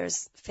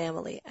grandmother's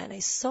family. And I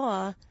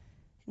saw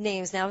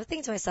names. Now, I was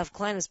thinking to myself,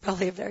 Klein was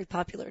probably a very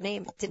popular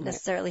name. It didn't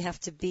necessarily have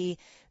to be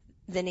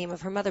the name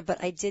of her mother,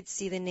 but I did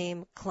see the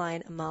name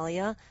Klein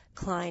Amalia,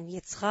 Klein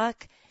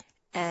Yitzchak,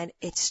 and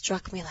it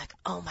struck me like,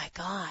 oh my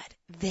God,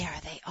 there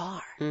they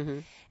are. Mm-hmm.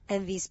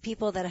 And these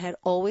people that I had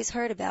always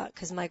heard about,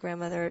 because my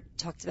grandmother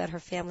talked about her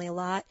family a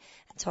lot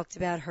and talked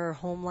about her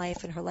home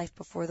life and her life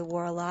before the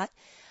war a lot,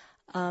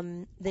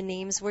 the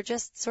names were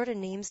just sort of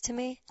names to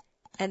me.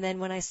 And then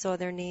when I saw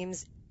their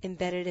names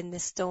embedded in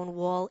this stone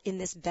wall in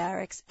this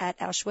barracks at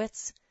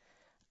Auschwitz,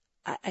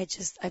 I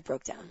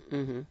broke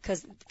down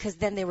because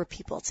then they were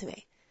people to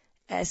me,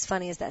 as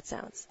funny as that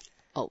sounds.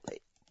 Oh,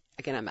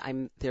 again,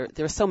 I'm there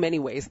are so many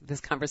ways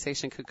this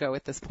conversation could go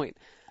at this point.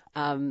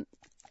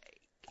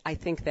 I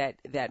think that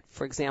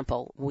for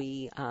example,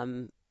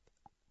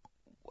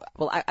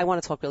 I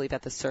want to talk really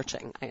about the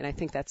searching, and I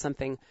think that's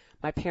something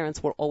my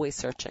parents were always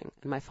searching,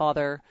 and my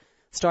father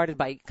started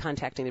by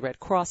contacting the Red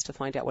Cross to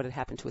find out what had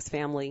happened to his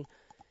family,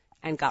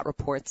 and got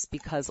reports,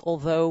 because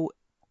although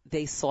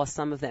they saw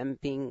some of them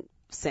being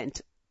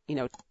sent,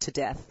 to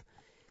death,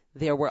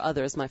 there were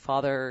others. My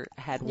father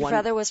had one. Your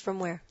father was from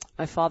where?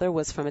 My father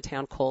was from a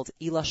town called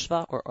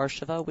Ilashva or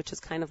Orshava, which is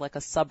kind of like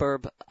a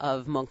suburb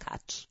of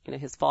Munkach.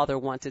 His father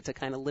wanted to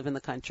kind of live in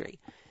the country.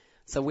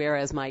 So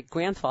whereas my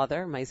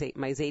grandfather, my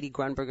Zadie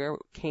Grunberger,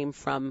 came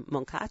from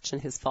Munkach,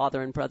 and his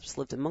father and brothers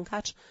lived in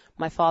Munkach,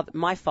 my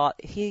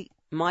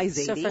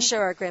Zadie. So for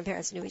sure our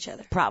grandparents knew each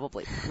other.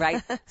 Probably,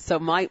 right? So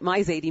my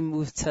Zadie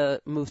moved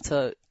to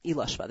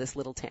Ilashva, this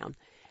little town.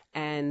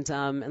 And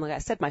like I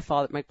said, my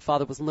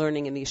father was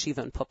learning in the yeshiva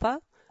in Pupa,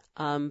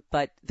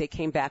 but they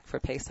came back for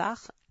Pesach,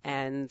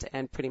 and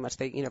pretty much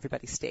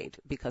everybody stayed,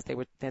 because they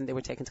were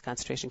taken to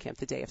concentration camp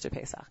the day after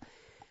Pesach.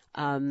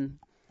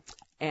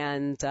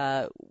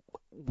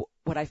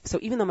 So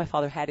even though my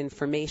father had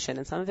information,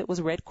 and some of it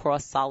was Red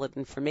Cross solid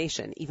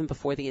information, even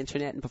before the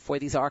internet and before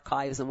these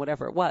archives and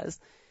whatever it was,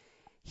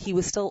 he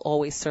was still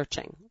always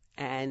searching.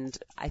 And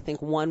I think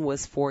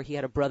he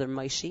had a brother,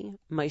 Maishi.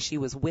 Maishi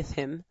was with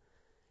him.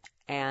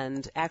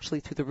 And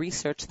actually, through the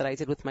research that I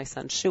did with my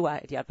son Shoah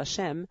at Yad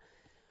Vashem,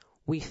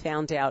 we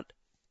found out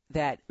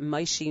that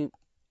Maishi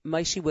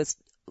was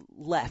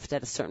left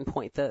at a certain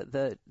point.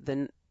 The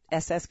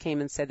SS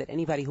came and said that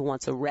anybody who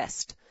wants a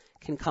rest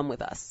can come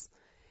with us.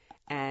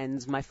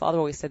 And my father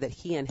always said that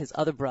he and his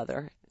other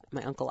brother,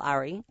 my uncle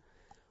Ari,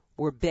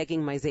 were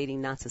begging my Zadie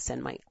not to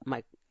send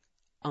my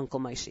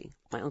Uncle Maishi.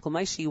 My Uncle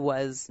Maishi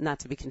was, not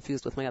to be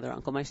confused with my other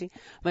Uncle Maishi,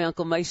 my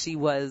Uncle Maishi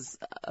was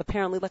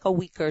apparently like a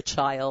weaker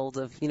child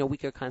of,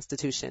 weaker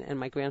constitution. And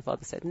my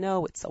grandfather said,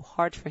 no, it's so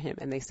hard for him,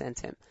 and they sent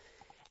him.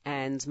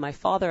 And my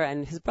father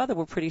and his brother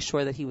were pretty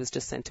sure that he was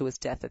just sent to his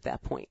death at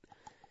that point.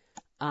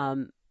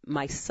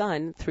 My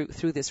son,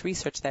 through this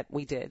research that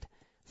we did,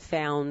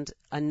 found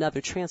another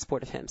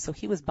transport of him. So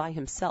he was by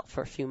himself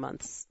for a few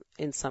months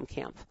in some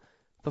camp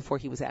before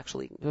he was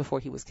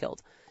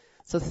killed.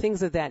 So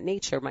things of that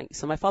nature.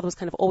 So my father was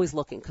kind of always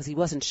looking, because he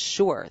wasn't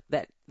sure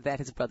that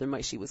his brother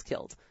Maishi was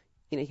killed.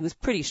 He was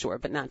pretty sure,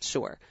 but not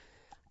sure.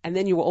 And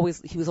then he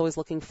was always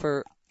looking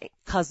for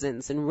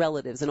cousins and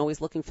relatives, and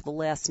always looking for the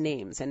last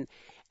names. And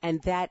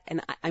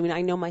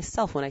I know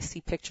myself when I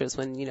see pictures,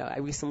 when, I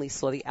recently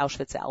saw the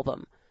Auschwitz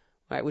album,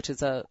 right, which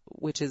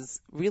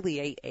is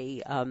really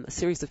a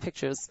series of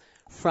pictures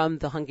from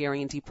the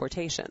Hungarian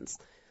deportations.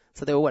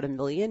 So there were, 1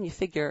 million? You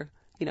figure,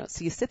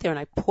 so you sit there and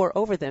I pore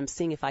over them,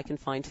 seeing if I can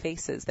find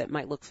faces that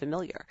might look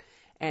familiar.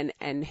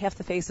 And half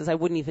the faces I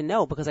wouldn't even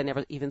know, because I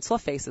never even saw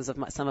faces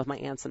of some of my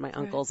aunts and my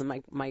uncles.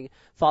 Right. And my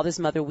father's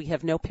mother, we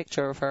have no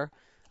picture of her,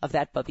 of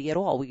that Bubby at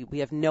all. We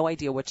have no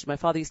idea what my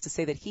father used to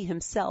say, that he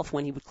himself,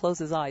 when he would close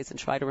his eyes and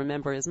try to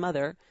remember his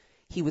mother,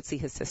 he would see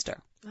his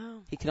sister.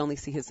 Oh. He could only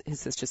see his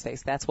sister's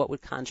face. That's what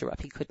would conjure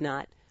up. He could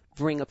not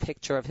bring a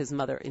picture of his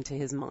mother into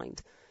his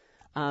mind.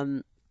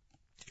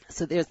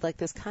 So there's like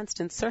this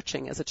constant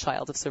searching as a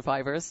child of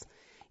survivors.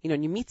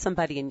 and you meet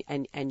somebody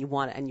and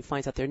you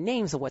find out their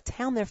names and what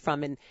town they're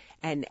from,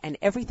 and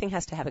everything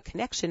has to have a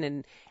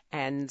connection,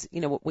 and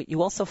what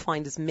you also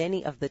find is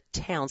many of the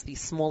towns,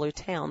 these smaller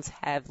towns,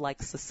 have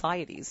like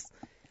societies.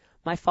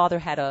 My father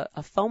had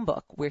a phone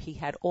book where he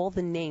had all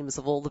the names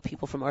of all the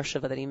people from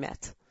Shoah that he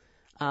met.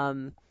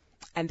 And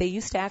they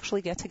used to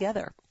actually get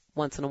together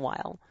once in a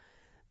while.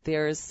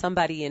 There's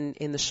somebody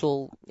in the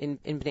shul in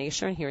Bnei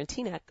Yeshurun here in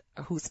Teaneck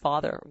whose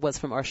father was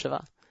from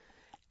Shoah.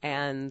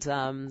 And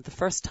the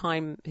first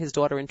time his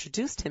daughter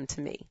introduced him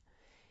to me,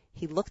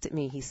 he looked at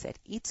me, he said,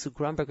 "Itzu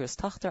Grunberger's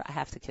Tochter, I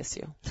have to kiss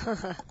you."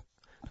 It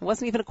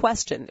wasn't even a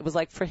question. It was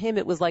like, for him,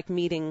 it was like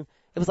meeting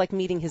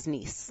his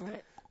niece.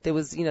 Right. There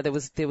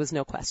was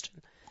no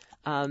question.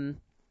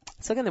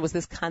 So again, there was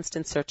this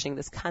constant searching,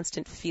 this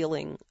constant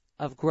feeling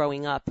of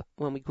growing up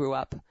when we grew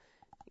up.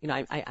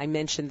 I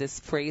mentioned this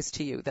phrase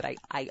to you that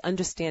I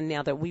understand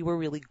now that we were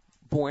really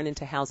born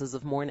into houses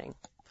of mourning.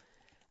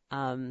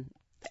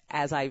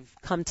 As I've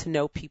come to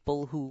know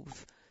people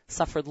who've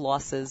suffered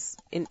losses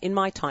in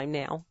my time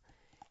now,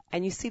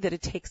 and you see that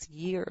it takes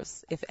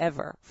years, if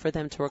ever, for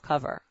them to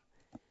recover.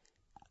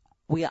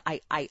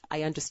 I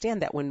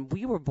understand that when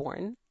we were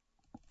born,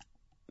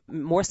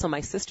 more so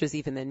my sisters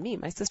even than me.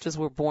 My sisters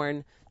were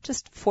born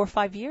just 4 or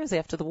 5 years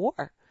after the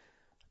war.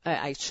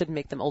 I shouldn't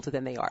make them older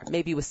than they are.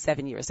 Maybe it was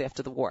 7 years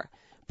after the war.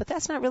 But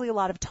that's not really a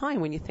lot of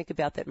time when you think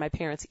about that my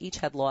parents each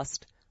had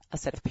lost a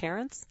set of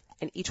parents,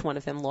 and each one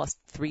of them lost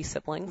 3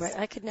 siblings. Right.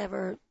 I could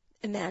never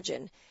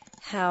imagine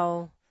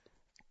how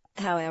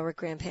our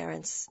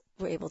grandparents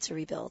were able to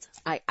rebuild.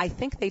 I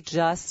think they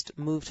just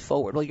moved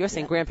forward. Well, you're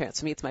saying grandparents.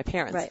 To me, it's my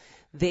parents. Right.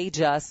 They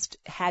just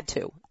had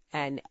to.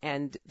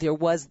 And there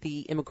was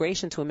the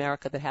immigration to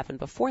America that happened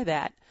before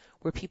that,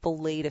 where people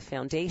laid a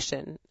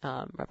foundation.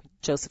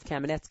 Joseph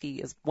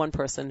Kamenetsky is one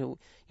person who,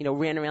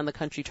 ran around the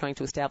country trying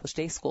to establish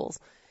day schools.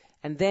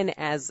 And then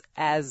as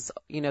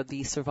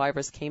the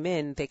survivors came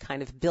in, they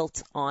kind of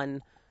built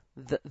on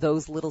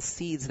those little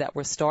seeds that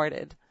were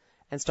started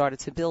and started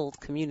to build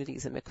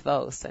communities and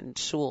mikvos and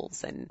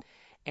shuls.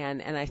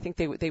 And I think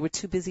they were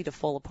too busy to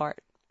fall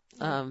apart.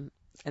 And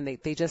they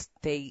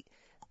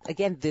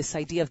again, this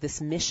idea of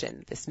this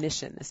mission.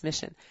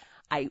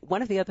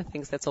 One of the other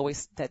things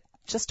that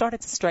just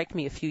started to strike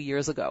me a few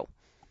years ago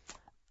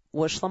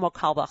was Shlomo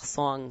Carlebach's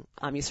song,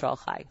 Am Yisrael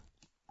Chai.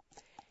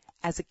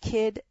 As a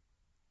kid,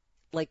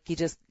 like you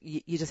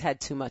just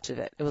had too much of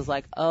it. It was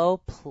like, oh,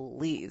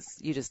 please.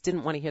 You just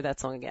didn't want to hear that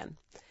song again.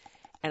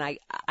 And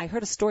I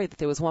heard a story that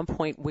there was one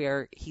point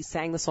where he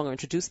sang the song or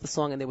introduced the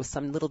song, and there was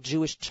some little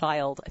Jewish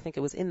child, I think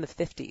it was in the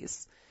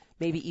 50s,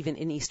 maybe even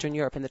in Eastern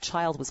Europe, and the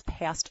child was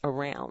passed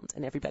around,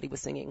 and everybody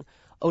was singing,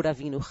 Od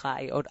Avinu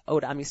Chai,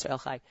 Od Am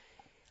Yisrael Chai.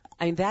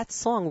 I mean, that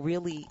song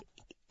really,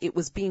 it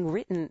was being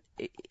written,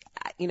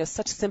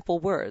 such simple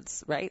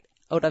words, right?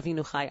 Od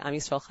Avinu Chai, Am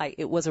Yisrael Chai.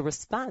 It was a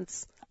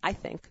response, I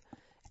think,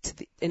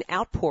 to an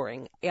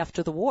outpouring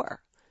after the war,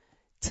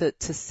 to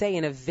say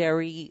in a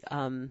very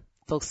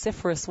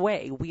vociferous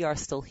way, we are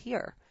still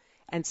here.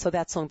 And so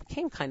that song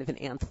became kind of an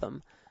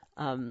anthem,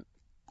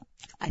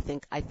 I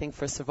think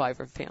for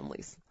survivor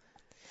families.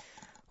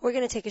 We're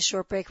going to take a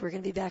short break. We're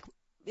going to be back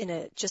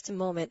in just a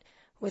moment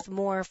with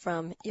more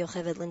from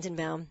Yocheved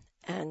Lindenbaum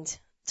and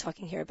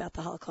talking here about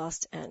the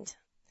Holocaust, and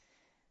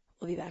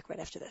we'll be back right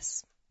after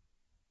this.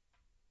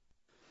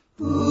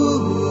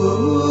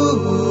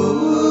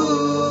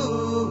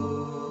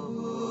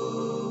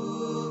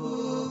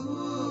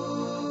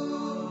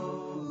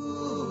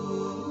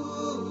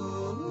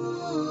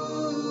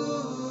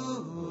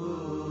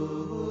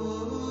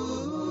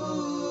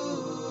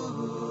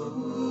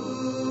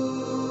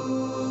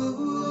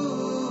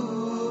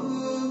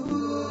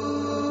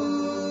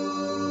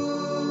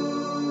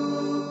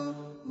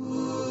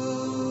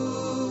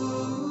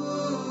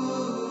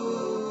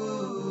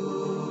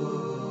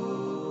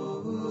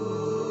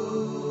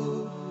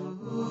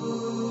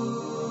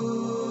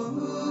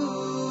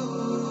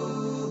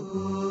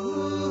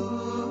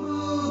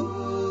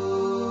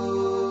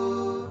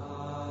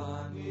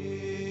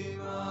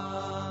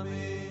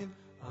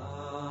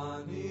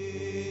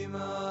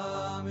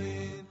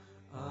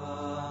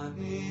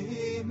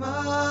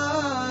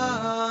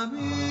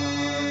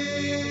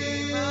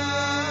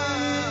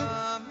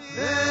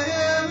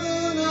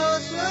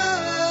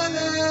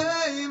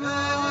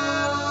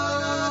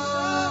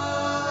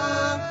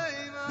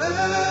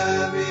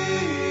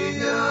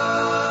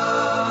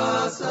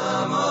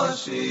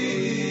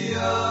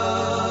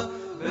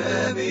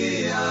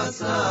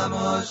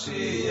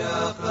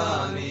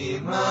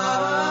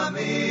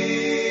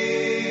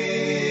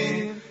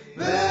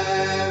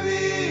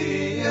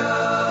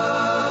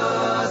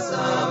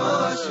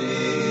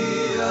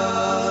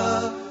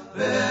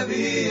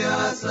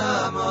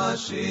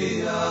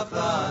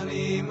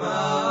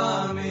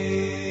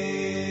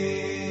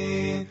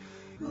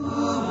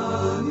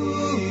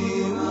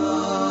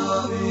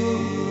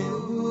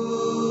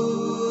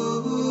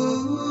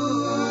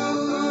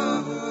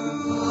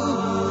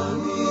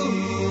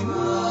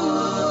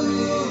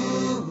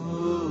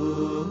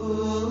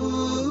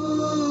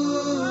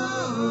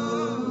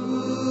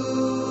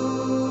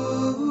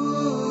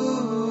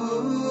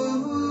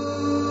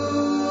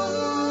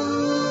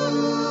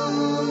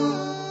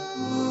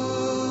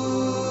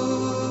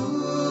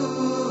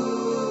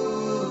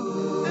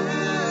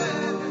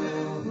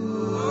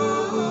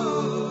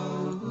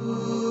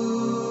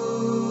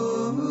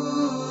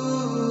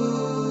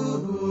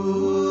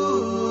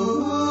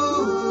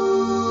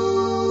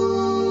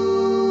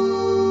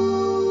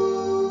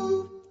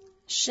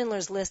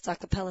 Schindler's List a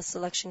cappella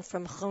selection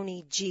from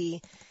Choni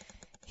G.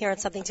 Here on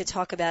Something to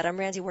Talk About. I'm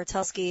Randy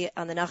Wartelski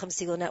on the Nachum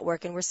Segal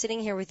Network, and we're sitting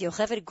here with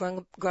Yocheved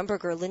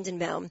Grunberger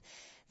Lindenbaum,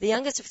 the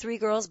youngest of three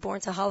girls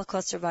born to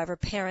Holocaust survivor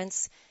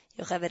parents.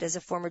 Yocheved is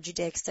a former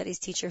Judaic studies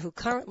teacher who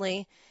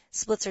currently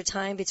splits her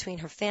time between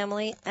her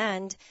family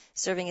and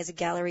serving as a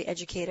gallery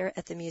educator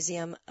at the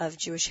Museum of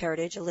Jewish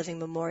Heritage, a living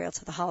memorial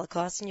to the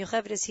Holocaust. And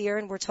Yocheved is here,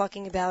 and we're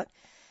talking about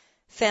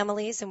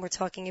families, and we're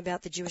talking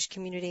about the Jewish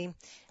community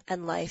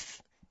and life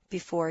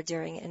before,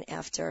 during, and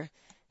after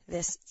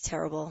this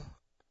terrible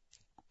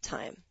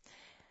time.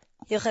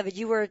 Yocheved,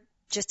 you were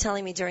just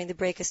telling me during the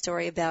break a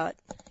story about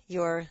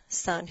your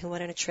son who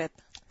went on a trip.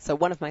 So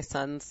one of my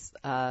sons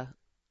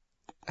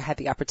had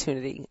the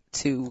opportunity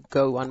to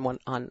go on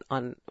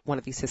one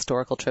of these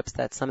historical trips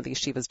that some of the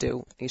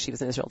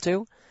yeshivas in Israel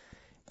do,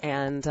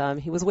 and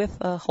he was with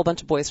a whole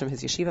bunch of boys from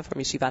his yeshiva, from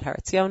Yeshivat Har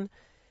Etzion,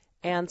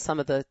 and some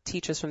of the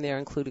teachers from there,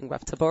 including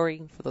Rav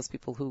Tabori, for those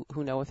people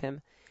who know of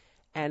him.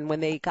 And when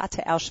they got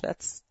to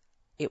Auschwitz,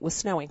 it was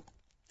snowing.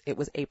 It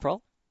was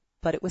April,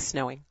 but it was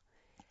snowing.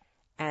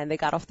 And they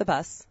got off the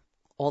bus,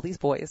 all these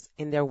boys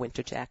in their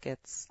winter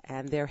jackets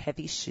and their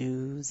heavy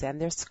shoes and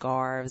their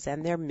scarves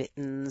and their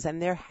mittens and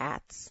their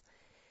hats.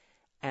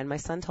 And my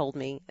son told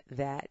me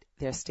that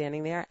they're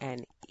standing there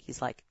and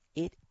he's like,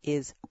 it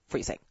is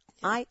freezing.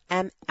 I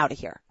am out of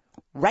here.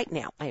 Right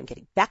now, I am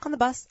getting back on the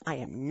bus. I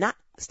am not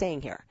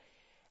staying here.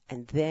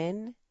 And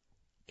then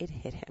it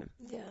hit him.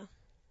 Yeah.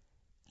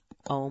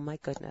 Oh my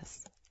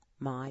goodness.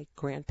 My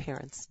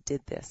grandparents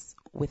did this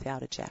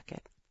without a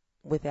jacket,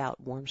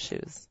 without warm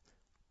shoes,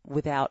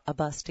 without a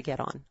bus to get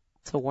on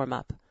to warm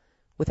up,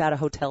 without a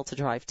hotel to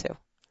drive to.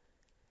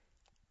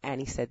 And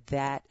he said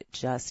that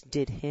just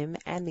did him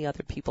and the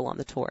other people on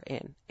the tour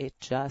in. It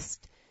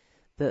just,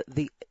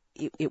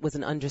 it was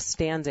an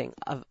understanding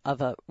of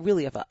a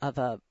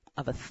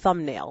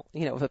thumbnail,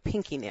 of a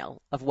pinky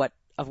nail of what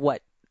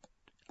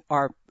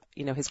our,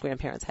 his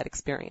grandparents had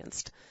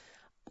experienced.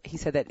 He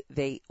said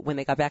that when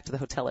they got back to the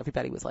hotel,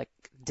 everybody was like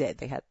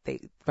dead.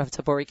 Rav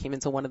Tabori came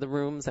into one of the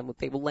rooms and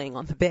they were laying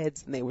on the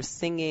beds and they were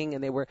singing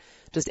and they were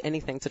just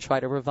anything to try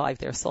to revive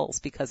their souls,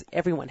 because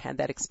everyone had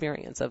that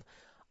experience of,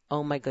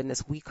 oh my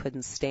goodness, we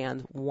couldn't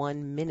stand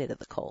 1 minute of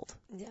the cold.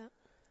 Yeah.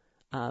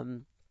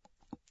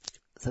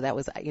 So that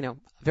was, a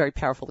very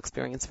powerful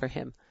experience for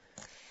him.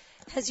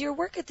 Has your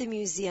work at the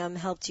museum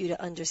helped you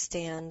to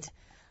understand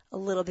a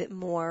little bit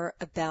more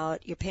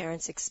about your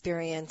parents'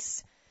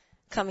 experience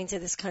coming to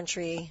this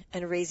country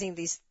and raising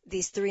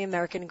these three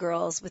American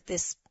girls with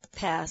this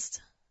past?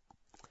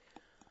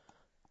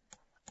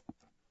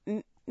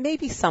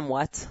 Maybe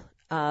somewhat.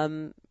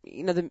 The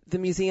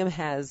museum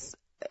has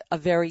a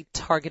very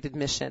targeted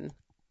mission,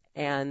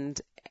 and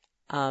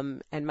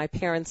my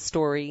parents'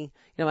 story.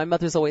 My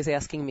mother's always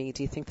asking me,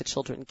 "Do you think the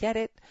children get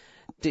it?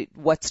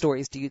 What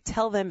stories do you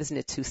tell them? Isn't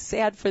it too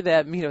sad for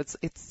them?"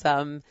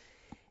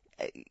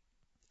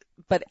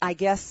 But I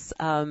guess.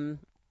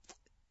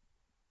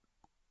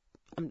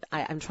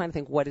 I'm trying to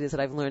think what it is that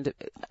I've learned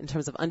in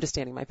terms of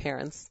understanding my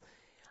parents.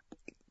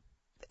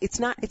 It's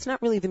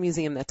not really the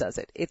museum that does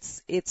it.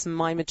 It's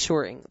my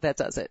maturing that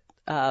does it.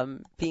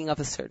 Being of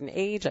a certain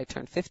age, I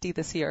turned 50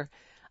 this year.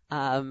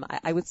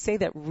 I would say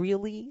that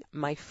really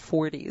my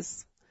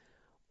 40s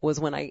was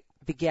when I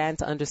began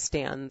to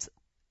understand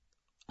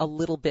a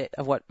little bit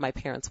of what my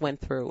parents went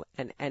through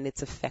and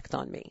its effect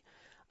on me.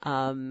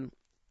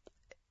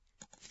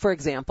 For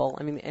example,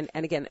 and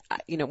again,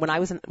 when I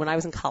was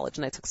in college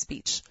and I took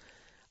speech,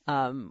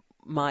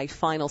 my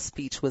final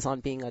speech was on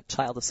being a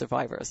child of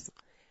survivors.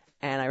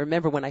 And I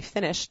remember when I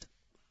finished,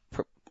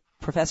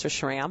 Professor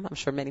Schramm, I'm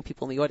sure many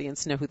people in the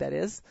audience know who that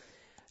is,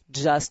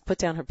 just put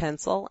down her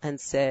pencil and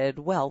said,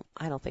 well,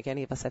 I don't think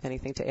any of us have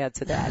anything to add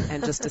to that,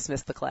 and just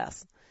dismissed the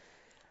class.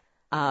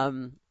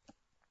 But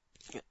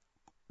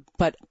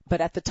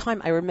at the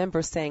time I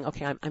remember saying,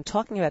 okay, I'm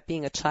talking about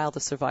being a child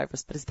of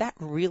survivors, but is that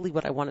really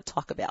what I want to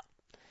talk about?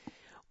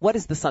 What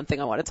is the something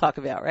I want to talk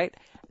about, right?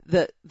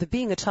 The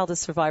being a child of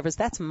survivors,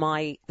 that's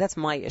my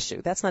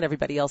issue. That's not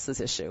everybody else's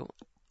issue.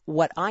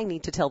 What I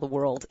need to tell the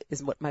world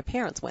is what my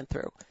parents went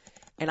through.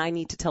 And I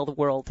need to tell the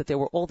world that there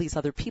were all these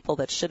other people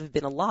that should have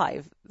been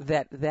alive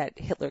that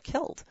Hitler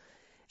killed.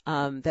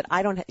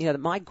 That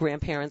my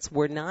grandparents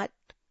were not,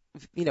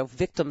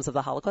 victims of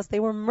the Holocaust.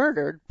 They were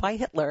murdered by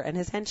Hitler and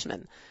his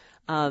henchmen.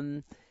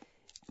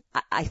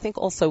 I think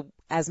also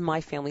as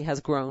my family has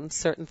grown,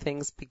 certain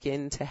things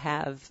begin to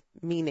have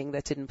meaning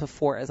that didn't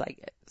before. As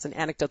an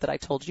anecdote that I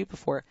told you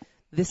before,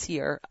 this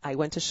year I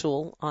went to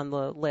shul on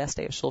the last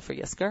day of shul for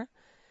Yizkor,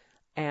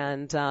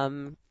 and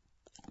I'm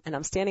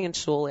standing in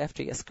shul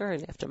after Yizkor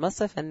and after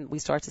Musaf, and we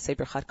start to say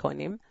Birchat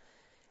Kohanim,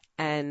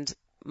 and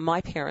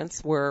my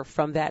parents were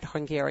from that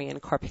Hungarian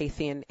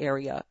Carpathian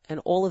area,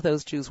 and all of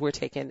those Jews were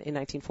taken in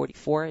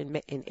 1944,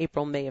 in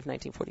April, May of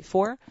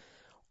 1944,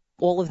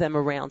 all of them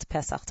around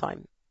Pesach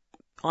time.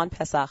 On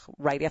Pesach,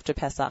 right after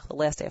Pesach, the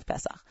last day of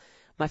Pesach.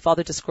 My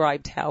father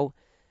described how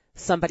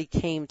somebody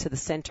came to the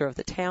center of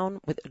the town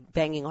with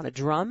banging on a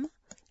drum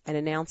and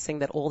announcing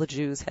that all the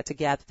Jews had to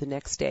gather the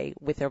next day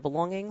with their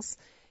belongings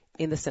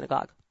in the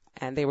synagogue.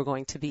 and they were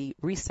going to be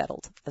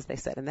resettled, as they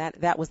said, and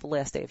that was the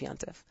last day of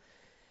Yontif.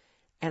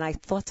 And I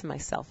thought to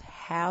myself,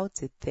 how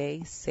did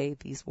they say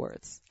these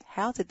words?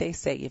 How did they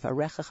say,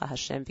 Yivarechecha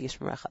Hashem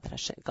v'yishmerecha,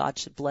 that God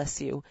should bless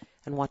you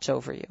and watch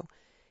over you?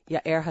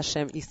 Ya'er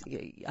Hashem,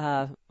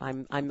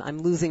 I'm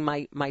losing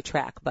my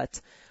track, but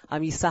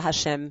Yisa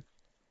Hashem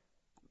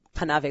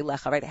panav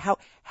elecha, right?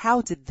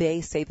 How did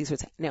they say these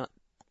words? Now,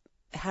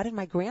 how did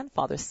my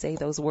grandfather say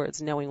those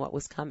words, knowing what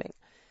was coming?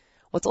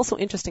 What's also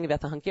interesting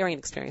about the Hungarian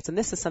experience, and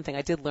this is something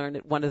I did learn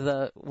at one of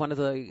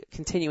the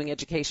continuing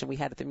education we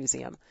had at the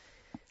museum.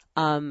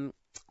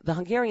 The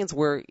Hungarians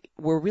were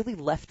really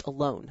left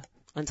alone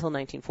until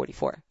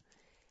 1944.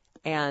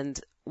 And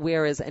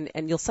whereas,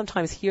 and you'll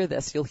sometimes hear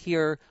this, you'll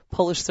hear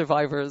Polish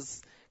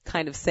survivors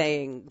kind of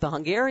saying, the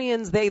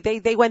Hungarians,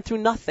 they went through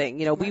nothing.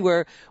 You know, we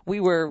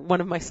were,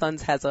 one of my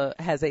sons has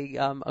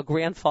a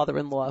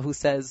grandfather-in-law who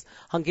says,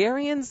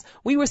 Hungarians,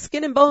 we were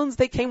skin and bones,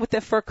 they came with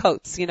their fur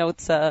coats. You know,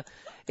 it's a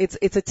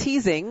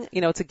teasing, you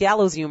know, it's a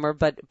gallows humor,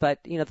 but,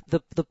 you know,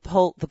 the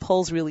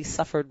Poles really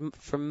suffered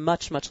for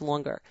much, much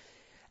longer.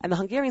 And the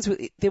Hungarians,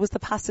 there was the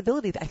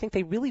possibility that I think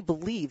they really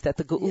believed that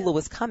the Geula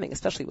was coming,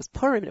 especially it was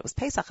Purim and it was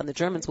Pesach and the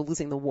Germans were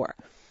losing the war.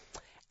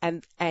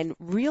 And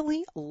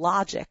really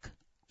logic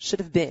should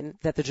have been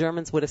that the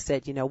Germans would have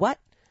said, you know what?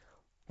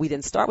 We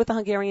didn't start with the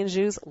Hungarian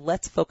Jews.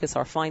 Let's focus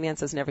our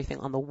finances and everything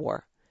on the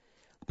war.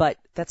 But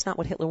that's not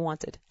what Hitler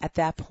wanted. At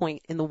that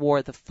point in the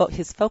war,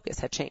 his focus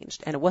had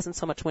changed. And it wasn't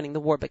so much winning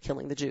the war, but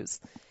killing the Jews.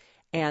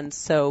 And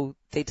so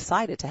they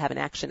decided to have an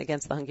action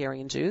against the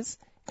Hungarian Jews.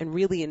 And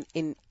really,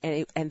 and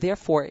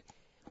therefore,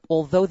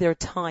 although their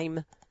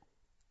time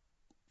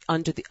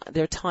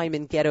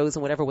in ghettos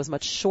and whatever was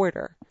much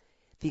shorter,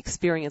 the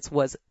experience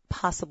was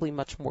possibly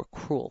much more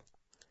cruel.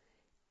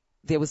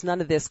 There was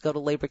none of this, go to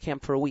labor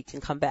camp for a week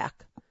and come back.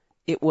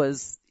 It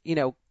was, you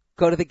know,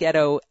 go to the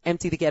ghetto,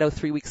 empty the ghetto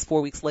 3 weeks,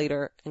 4 weeks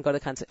later, and go to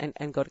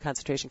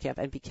concentration camp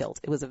and be killed.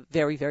 It was a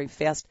very, very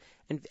fast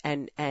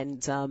and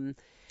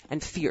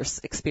fierce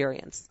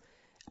experience.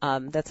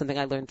 That's something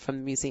I learned from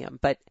the museum.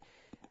 But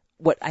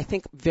what I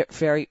think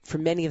for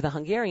many of the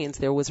Hungarians,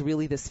 there was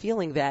really this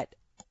feeling that,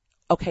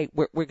 okay,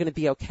 we're going to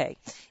be okay.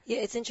 Yeah,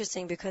 it's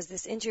interesting because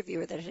this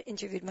interviewer that had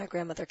interviewed my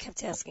grandmother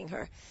kept asking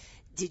her,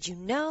 did you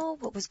know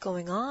what was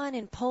going on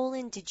in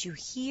Poland? Did you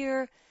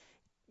hear?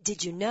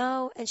 Did you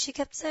know? And she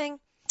kept saying,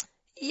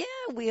 yeah,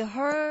 we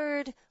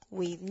heard,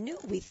 we knew,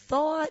 we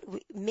thought,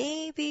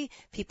 maybe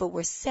people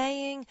were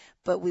saying,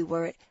 but we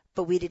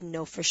didn't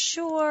know for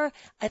sure.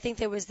 I think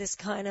there was this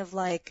kind of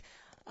like,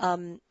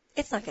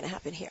 it's not going to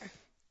happen here.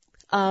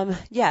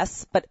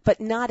 Yes, but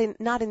not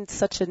in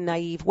such a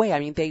naive way. I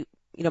mean,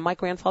 my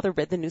grandfather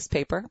read the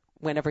newspaper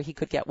whenever he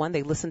could get one.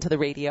 They listened to the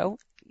radio.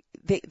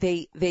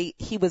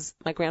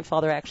 My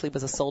grandfather actually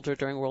was a soldier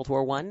during World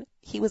War I.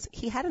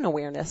 He had an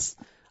awareness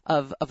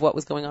of what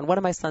was going on. One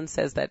of my sons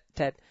says that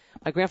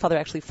my grandfather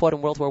actually fought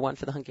in World War I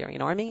for the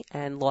Hungarian army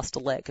and lost a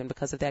leg, and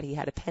because of that he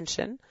had a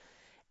pension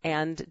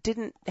and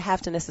didn't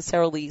have to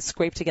necessarily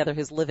scrape together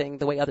his living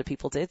the way other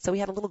people did. So he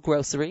had a little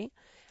grocery,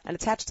 and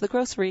attached to the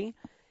grocery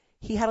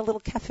he had a little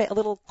cafe, a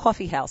little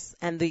coffee house,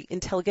 and the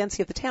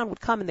intelligentsia of the town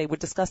would come and they would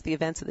discuss the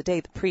events of the day,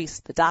 the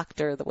priest, the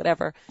doctor, the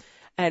whatever.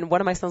 And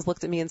one of my sons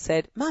looked at me and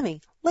said,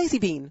 Mommy, lazy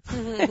bean.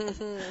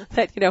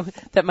 that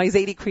my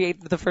Zadie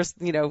created the first,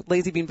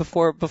 lazy bean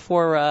before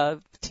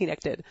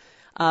Teaneck did.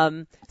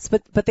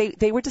 But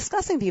they were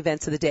discussing the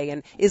events of the day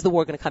and is the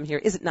war going to come here?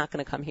 Is it not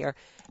going to come here?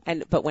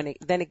 But when it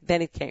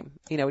came,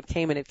 it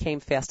came and it came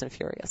fast and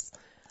furious.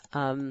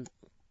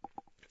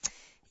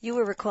 You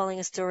were recalling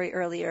a story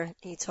earlier,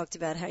 and you talked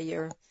about how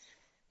your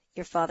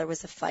father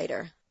was a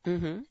fighter,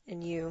 and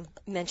you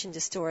mentioned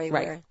a story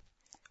where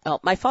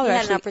my father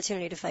had an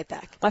opportunity to fight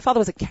back. My father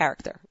was a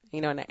character,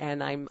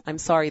 and I'm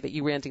sorry that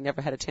you, Randy,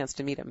 never had a chance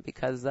to meet him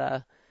because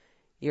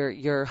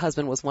your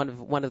husband was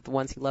one of the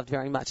ones he loved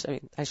very much. I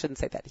mean, I shouldn't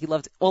say that. He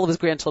loved all of his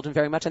grandchildren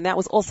very much, and that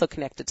was also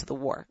connected to the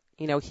war.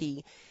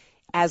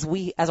 As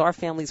our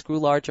families grew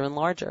larger and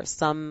larger,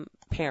 some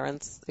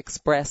parents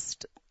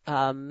expressed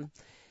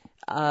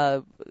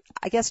I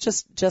guess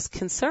just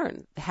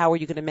concern. How are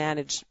you going to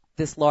manage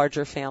this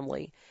larger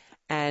family?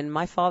 And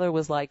my father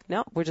was like,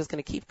 no, we're just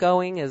going to keep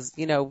going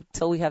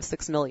till we have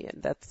 6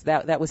 million.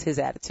 That was his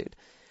attitude.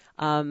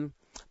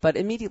 But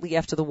immediately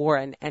after the war,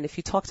 and if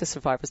you talk to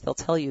survivors, they'll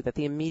tell you that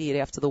the immediate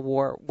after the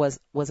war was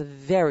a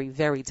very,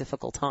 very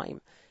difficult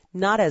time.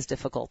 Not as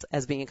difficult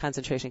as being in a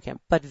concentration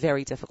camp, but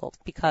very difficult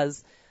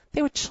because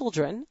they were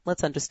children.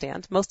 Let's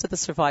understand. Most of the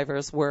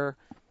survivors were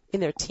in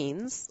their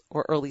teens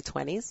or early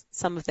 20s.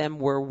 Some of them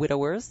were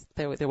widowers.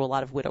 There were a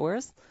lot of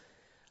widowers.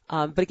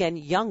 But again,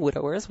 young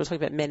widowers. We're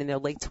talking about men in their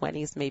late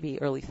 20s, maybe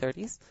early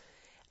 30s.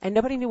 And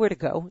nobody knew where to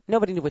go.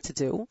 Nobody knew what to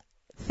do.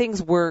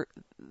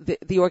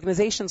 The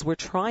organizations were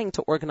trying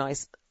to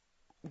organize,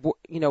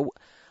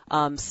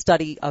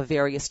 study of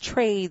various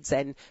trades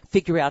and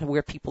figure out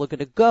where people are going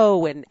to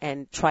go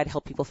and try to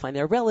help people find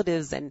their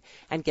relatives and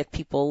get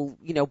people,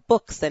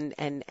 books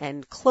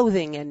and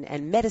clothing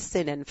and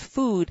medicine and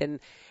food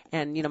and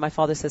my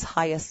father says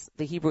HIAS,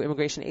 the Hebrew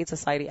Immigration Aid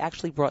Society,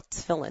 actually brought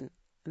tefillin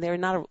And they're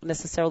not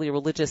necessarily a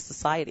religious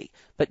society,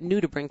 but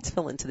knew to bring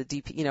tefillin to the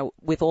DP,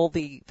 with all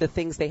the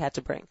things they had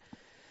to bring.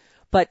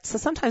 But so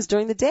sometimes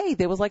during the day,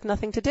 there was like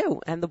nothing to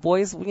do. And the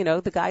boys,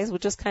 the guys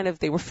would just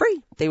they were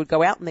free. They would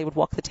go out and they would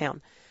walk the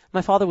town.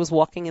 My father was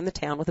walking in the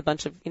town with a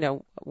bunch of,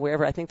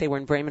 wherever, I think they were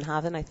in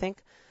Bremenhaven, I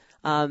think.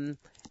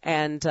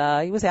 And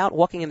he was out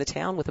walking in the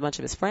town with a bunch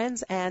of his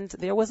friends, and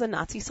there was a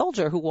Nazi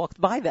soldier who walked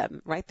by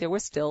them, right? There were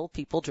still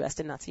people dressed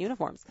in Nazi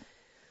uniforms.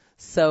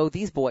 So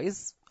these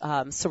boys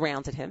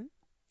surrounded him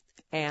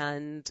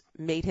and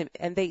made him,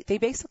 and they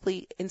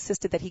basically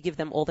insisted that he give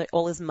them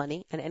all his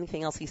money and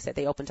anything else he said.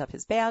 They opened up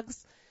his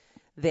bags.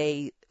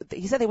 He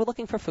said they were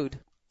looking for food.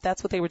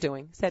 That's what they were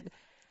doing. He said,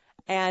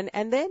 and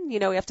then,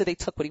 after they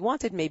took what he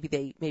wanted, maybe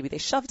they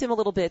shoved him a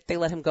little bit. They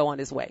let him go on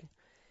his way.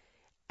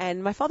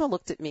 And my father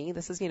looked at me,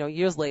 this is,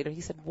 years later,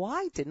 he said,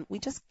 why didn't we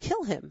just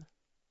kill him?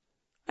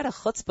 At a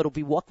chutzpah to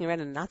be walking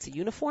around in a Nazi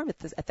uniform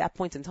at that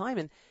point in time.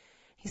 And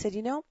he said,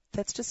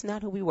 that's just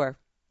not who we were.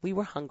 We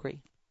were hungry.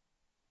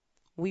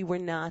 We were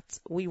not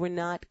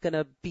going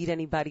to beat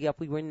anybody up.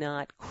 We were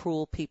not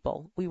cruel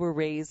people. We were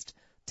raised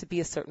to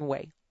be a certain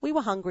way. We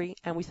were hungry,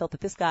 and we felt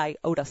that this guy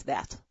owed us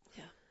that.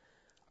 Yeah.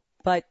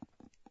 But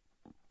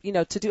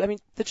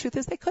the truth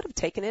is they could have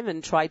taken him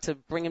and tried to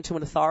bring him to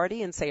an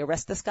authority and say,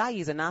 arrest this guy,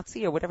 he's a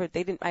Nazi or whatever.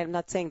 They didn't, I'm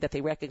not saying that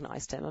they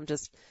recognized him. I'm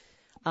just,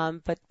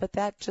 but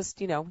that just,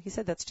 he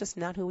said that's just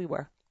not who we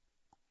were.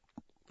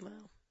 Wow.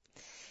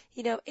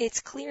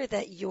 It's clear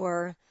that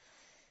your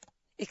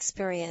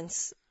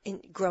experience in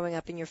growing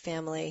up in your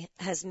family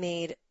has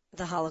made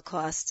the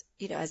Holocaust,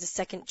 as a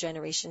second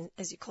generation,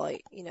 as you call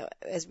it,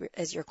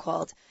 as you're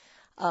called,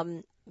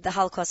 the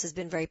Holocaust has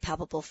been very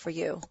palpable for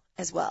you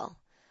as well.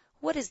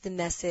 What is the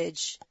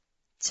message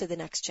to the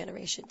next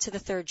generation, to the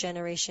third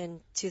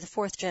generation, to the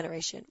fourth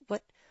generation?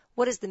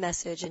 What is the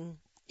message? And,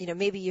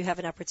 maybe you have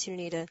an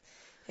opportunity to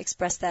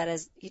express that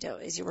as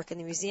you work in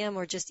the museum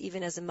or just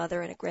even as a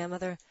mother and a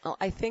grandmother. Well,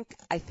 I think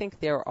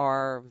there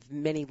are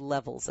many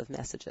levels of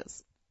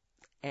messages.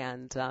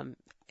 And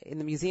in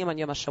the museum on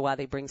Yom HaShoah,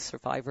 they bring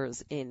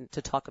survivors in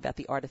to talk about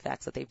the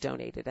artifacts that they've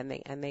donated,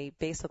 and they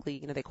basically,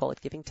 they call it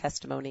giving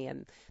testimony,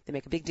 and they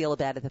make a big deal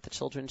about it that the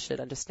children should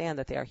understand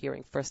that they are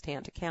hearing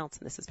firsthand accounts,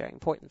 and this is very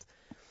important.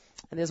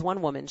 And there's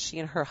one woman, she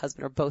and her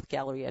husband are both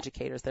gallery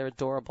educators. They're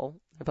adorable.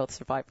 They're both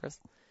survivors.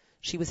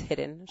 She was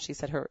hidden. She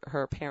said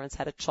her parents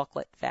had a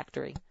chocolate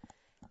factory,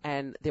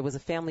 and there was a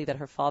family that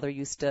her father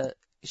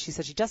she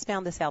said she just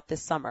found this out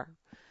this summer.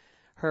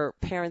 Her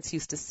parents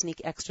used to sneak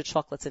extra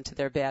chocolates into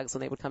their bags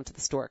when they would come to the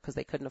store because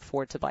they couldn't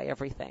afford to buy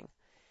everything.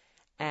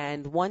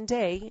 And one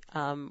day,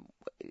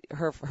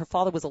 her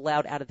father was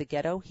allowed out of the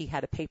ghetto. He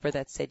had a paper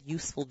that said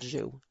 "Useful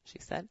Jew," she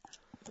said.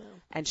 Wow.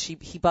 And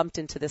he bumped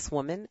into this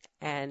woman,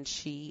 and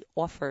she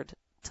offered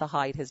to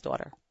hide his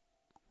daughter.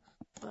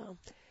 Wow.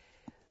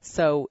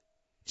 So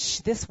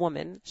this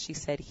woman, she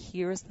said,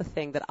 here's the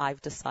thing that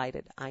I've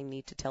decided I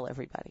need to tell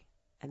everybody,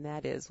 and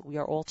that is we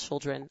are all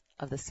children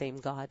of the same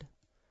God.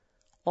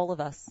 All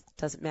of us,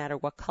 doesn't matter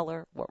what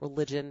color, what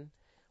religion,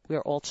 we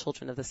are all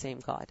children of the same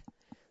God.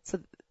 So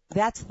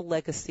that's the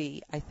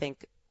legacy, I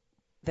think,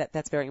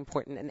 that's very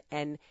important.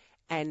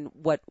 And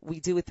what we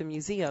do at the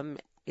museum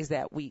is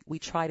that we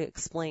try to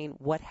explain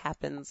what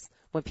happens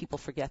when people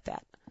forget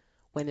that.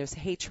 When there's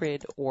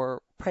hatred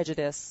or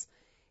prejudice,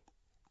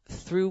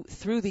 through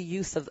the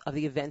use of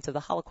the event of the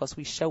Holocaust,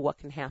 we show what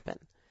can happen.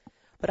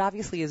 But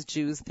obviously, as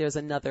Jews, there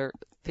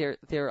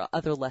are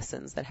other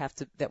lessons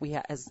that we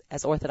have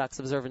as Orthodox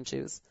observant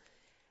Jews,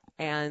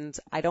 and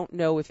I don't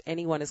know if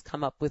anyone has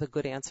come up with a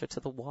good answer to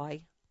the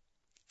why,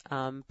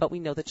 but we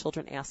know that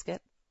children ask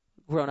it,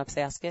 grown-ups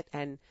ask it,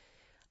 and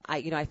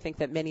I think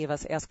that many of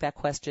us ask that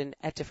question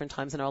at different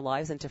times in our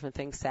lives, and different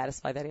things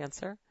satisfy that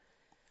answer.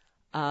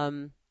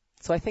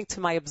 So I think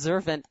to my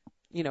observant,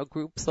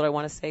 groups, what I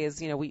want to say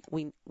is,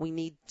 we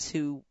need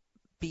to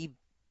be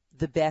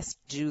the best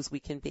Jews we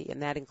can be,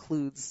 and that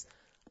includes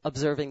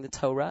observing the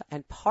Torah,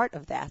 and part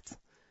of that,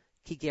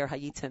 ki ger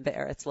hayitem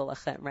be'eretz lo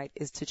lachem, right,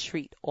 is to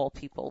treat all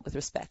people with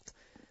respect.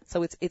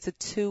 So it's a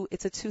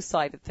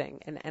two-sided thing,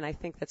 and I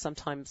think that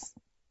sometimes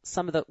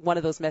one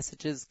of those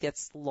messages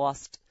gets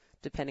lost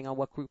depending on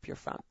what group you're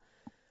from.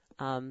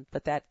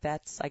 But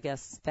that's I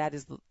guess that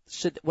is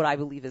what I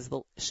believe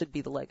should be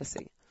the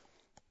legacy.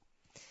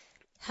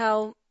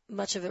 How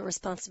much of a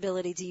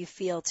responsibility do you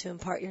feel to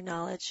impart your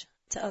knowledge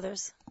to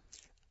others?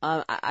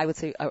 I would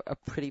say a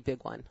pretty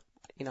big one.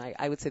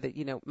 I would say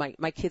that,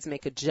 my kids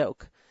make a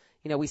joke.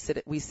 We sit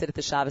at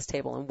the Shabbos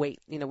table and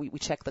wait. We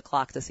check the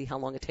clock to see how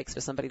long it takes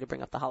for somebody to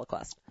bring up the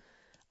Holocaust.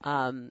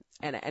 And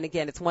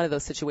again, it's one of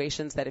those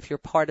situations that if you're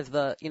part of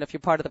the, if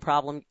you're part of the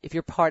problem, if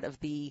you're part of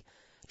the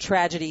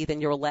tragedy, then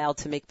you're allowed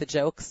to make the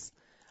jokes.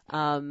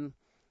 But,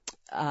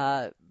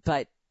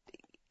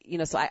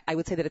 so I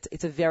would say that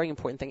it's a very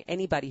important thing.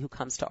 Anybody who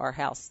comes to our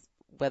house,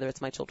 whether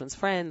it's my children's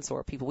friends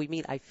or people we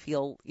meet, I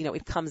feel,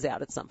 it comes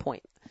out at some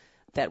point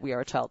that we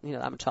are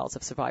I'm a child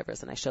of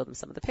survivors, and I showed them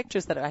some of the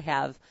pictures that I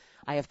have.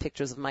 I have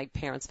pictures of my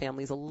parents'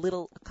 families,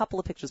 a couple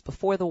of pictures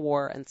before the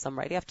war and some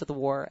right after the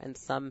war, and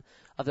some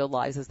of their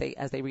lives as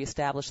they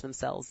reestablish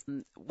themselves.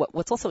 And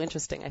what's also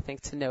interesting, I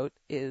think, to note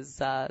is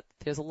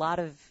there's a lot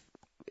of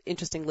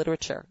interesting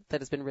literature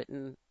that has been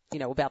written,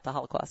 about the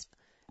Holocaust.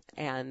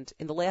 And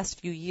in the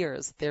last few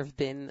years, there have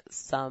been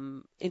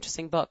some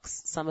interesting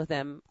books, some of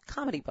them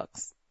comedy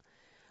books.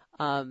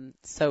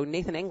 So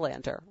Nathan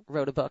Englander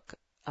wrote a book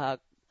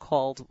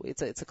called,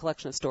 it's a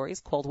collection of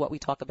stories called What We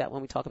Talk About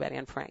When We Talk About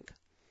Anne Frank.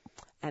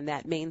 And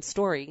that main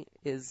story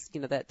is,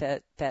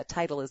 that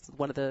title is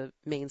one of the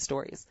main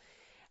stories.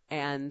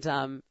 And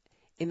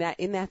in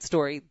that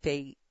story,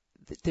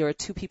 there are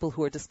two people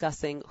who are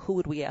discussing who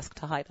would we ask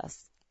to hide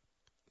us.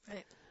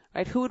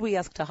 Right? Who would we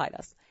ask to hide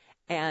us?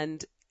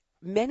 And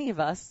many of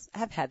us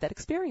have had that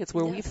experience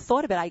where we've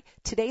thought about it.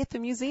 Today at the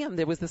museum,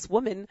 there was this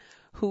woman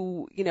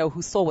who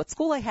saw what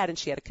school I had, and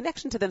she had a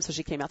connection to them, so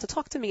she came out to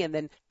talk to me,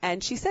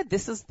 and she said,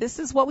 this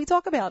is what we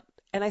talk about.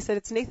 And I said,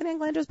 it's Nathan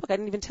Englander's book. I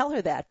didn't even tell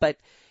her that, but,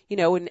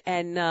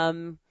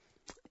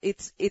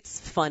 it's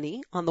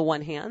funny on the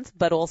one hand,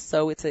 but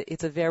also it's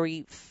a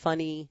very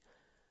funny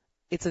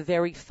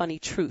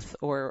truth,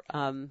 or,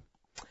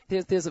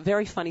 there's a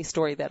very funny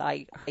story that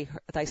I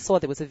saw.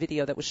 There was a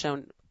video that was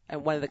shown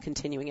at one of the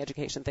continuing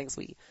education things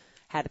we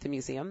had at the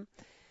museum.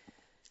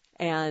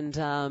 And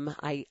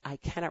I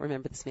cannot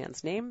remember this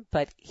man's name,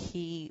 but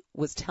he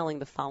was telling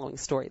the following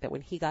story, that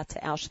when he got to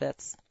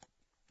Auschwitz,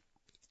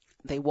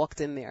 they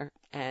walked in there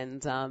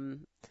and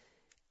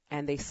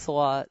they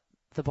saw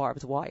the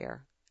barbed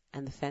wire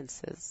and the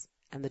fences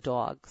and the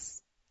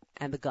dogs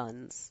and the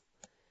guns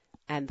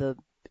and the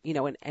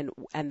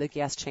and the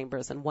gas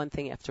chambers and one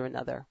thing after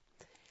another.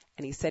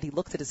 And he said he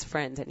looked at his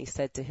friend and he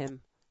said to him,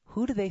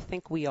 "Who do they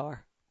think we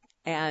are?"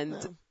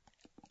 And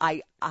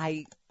I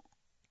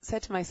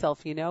said to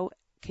myself,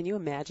 can you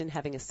imagine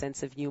having a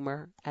sense of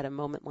humor at a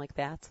moment like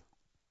that?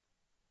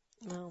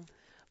 No.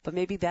 But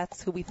maybe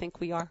that's who we think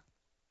we are.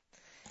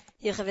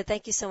 Yocheved,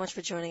 thank you so much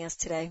for joining us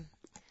today.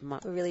 We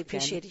really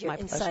appreciated your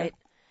insight. Pleasure.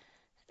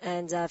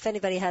 And if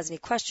anybody has any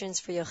questions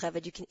for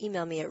Yocheved, you can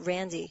email me at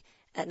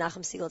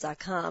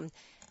randy@nachumsegal.com.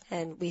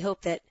 And we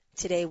hope that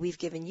today we've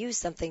given you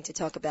something to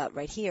talk about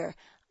right here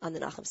on the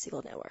Nachum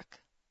Segal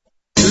Network.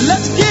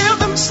 Let's give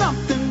them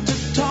something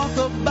to talk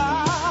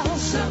about.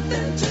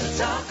 Something to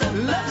talk about.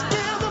 Let's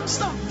give them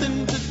something.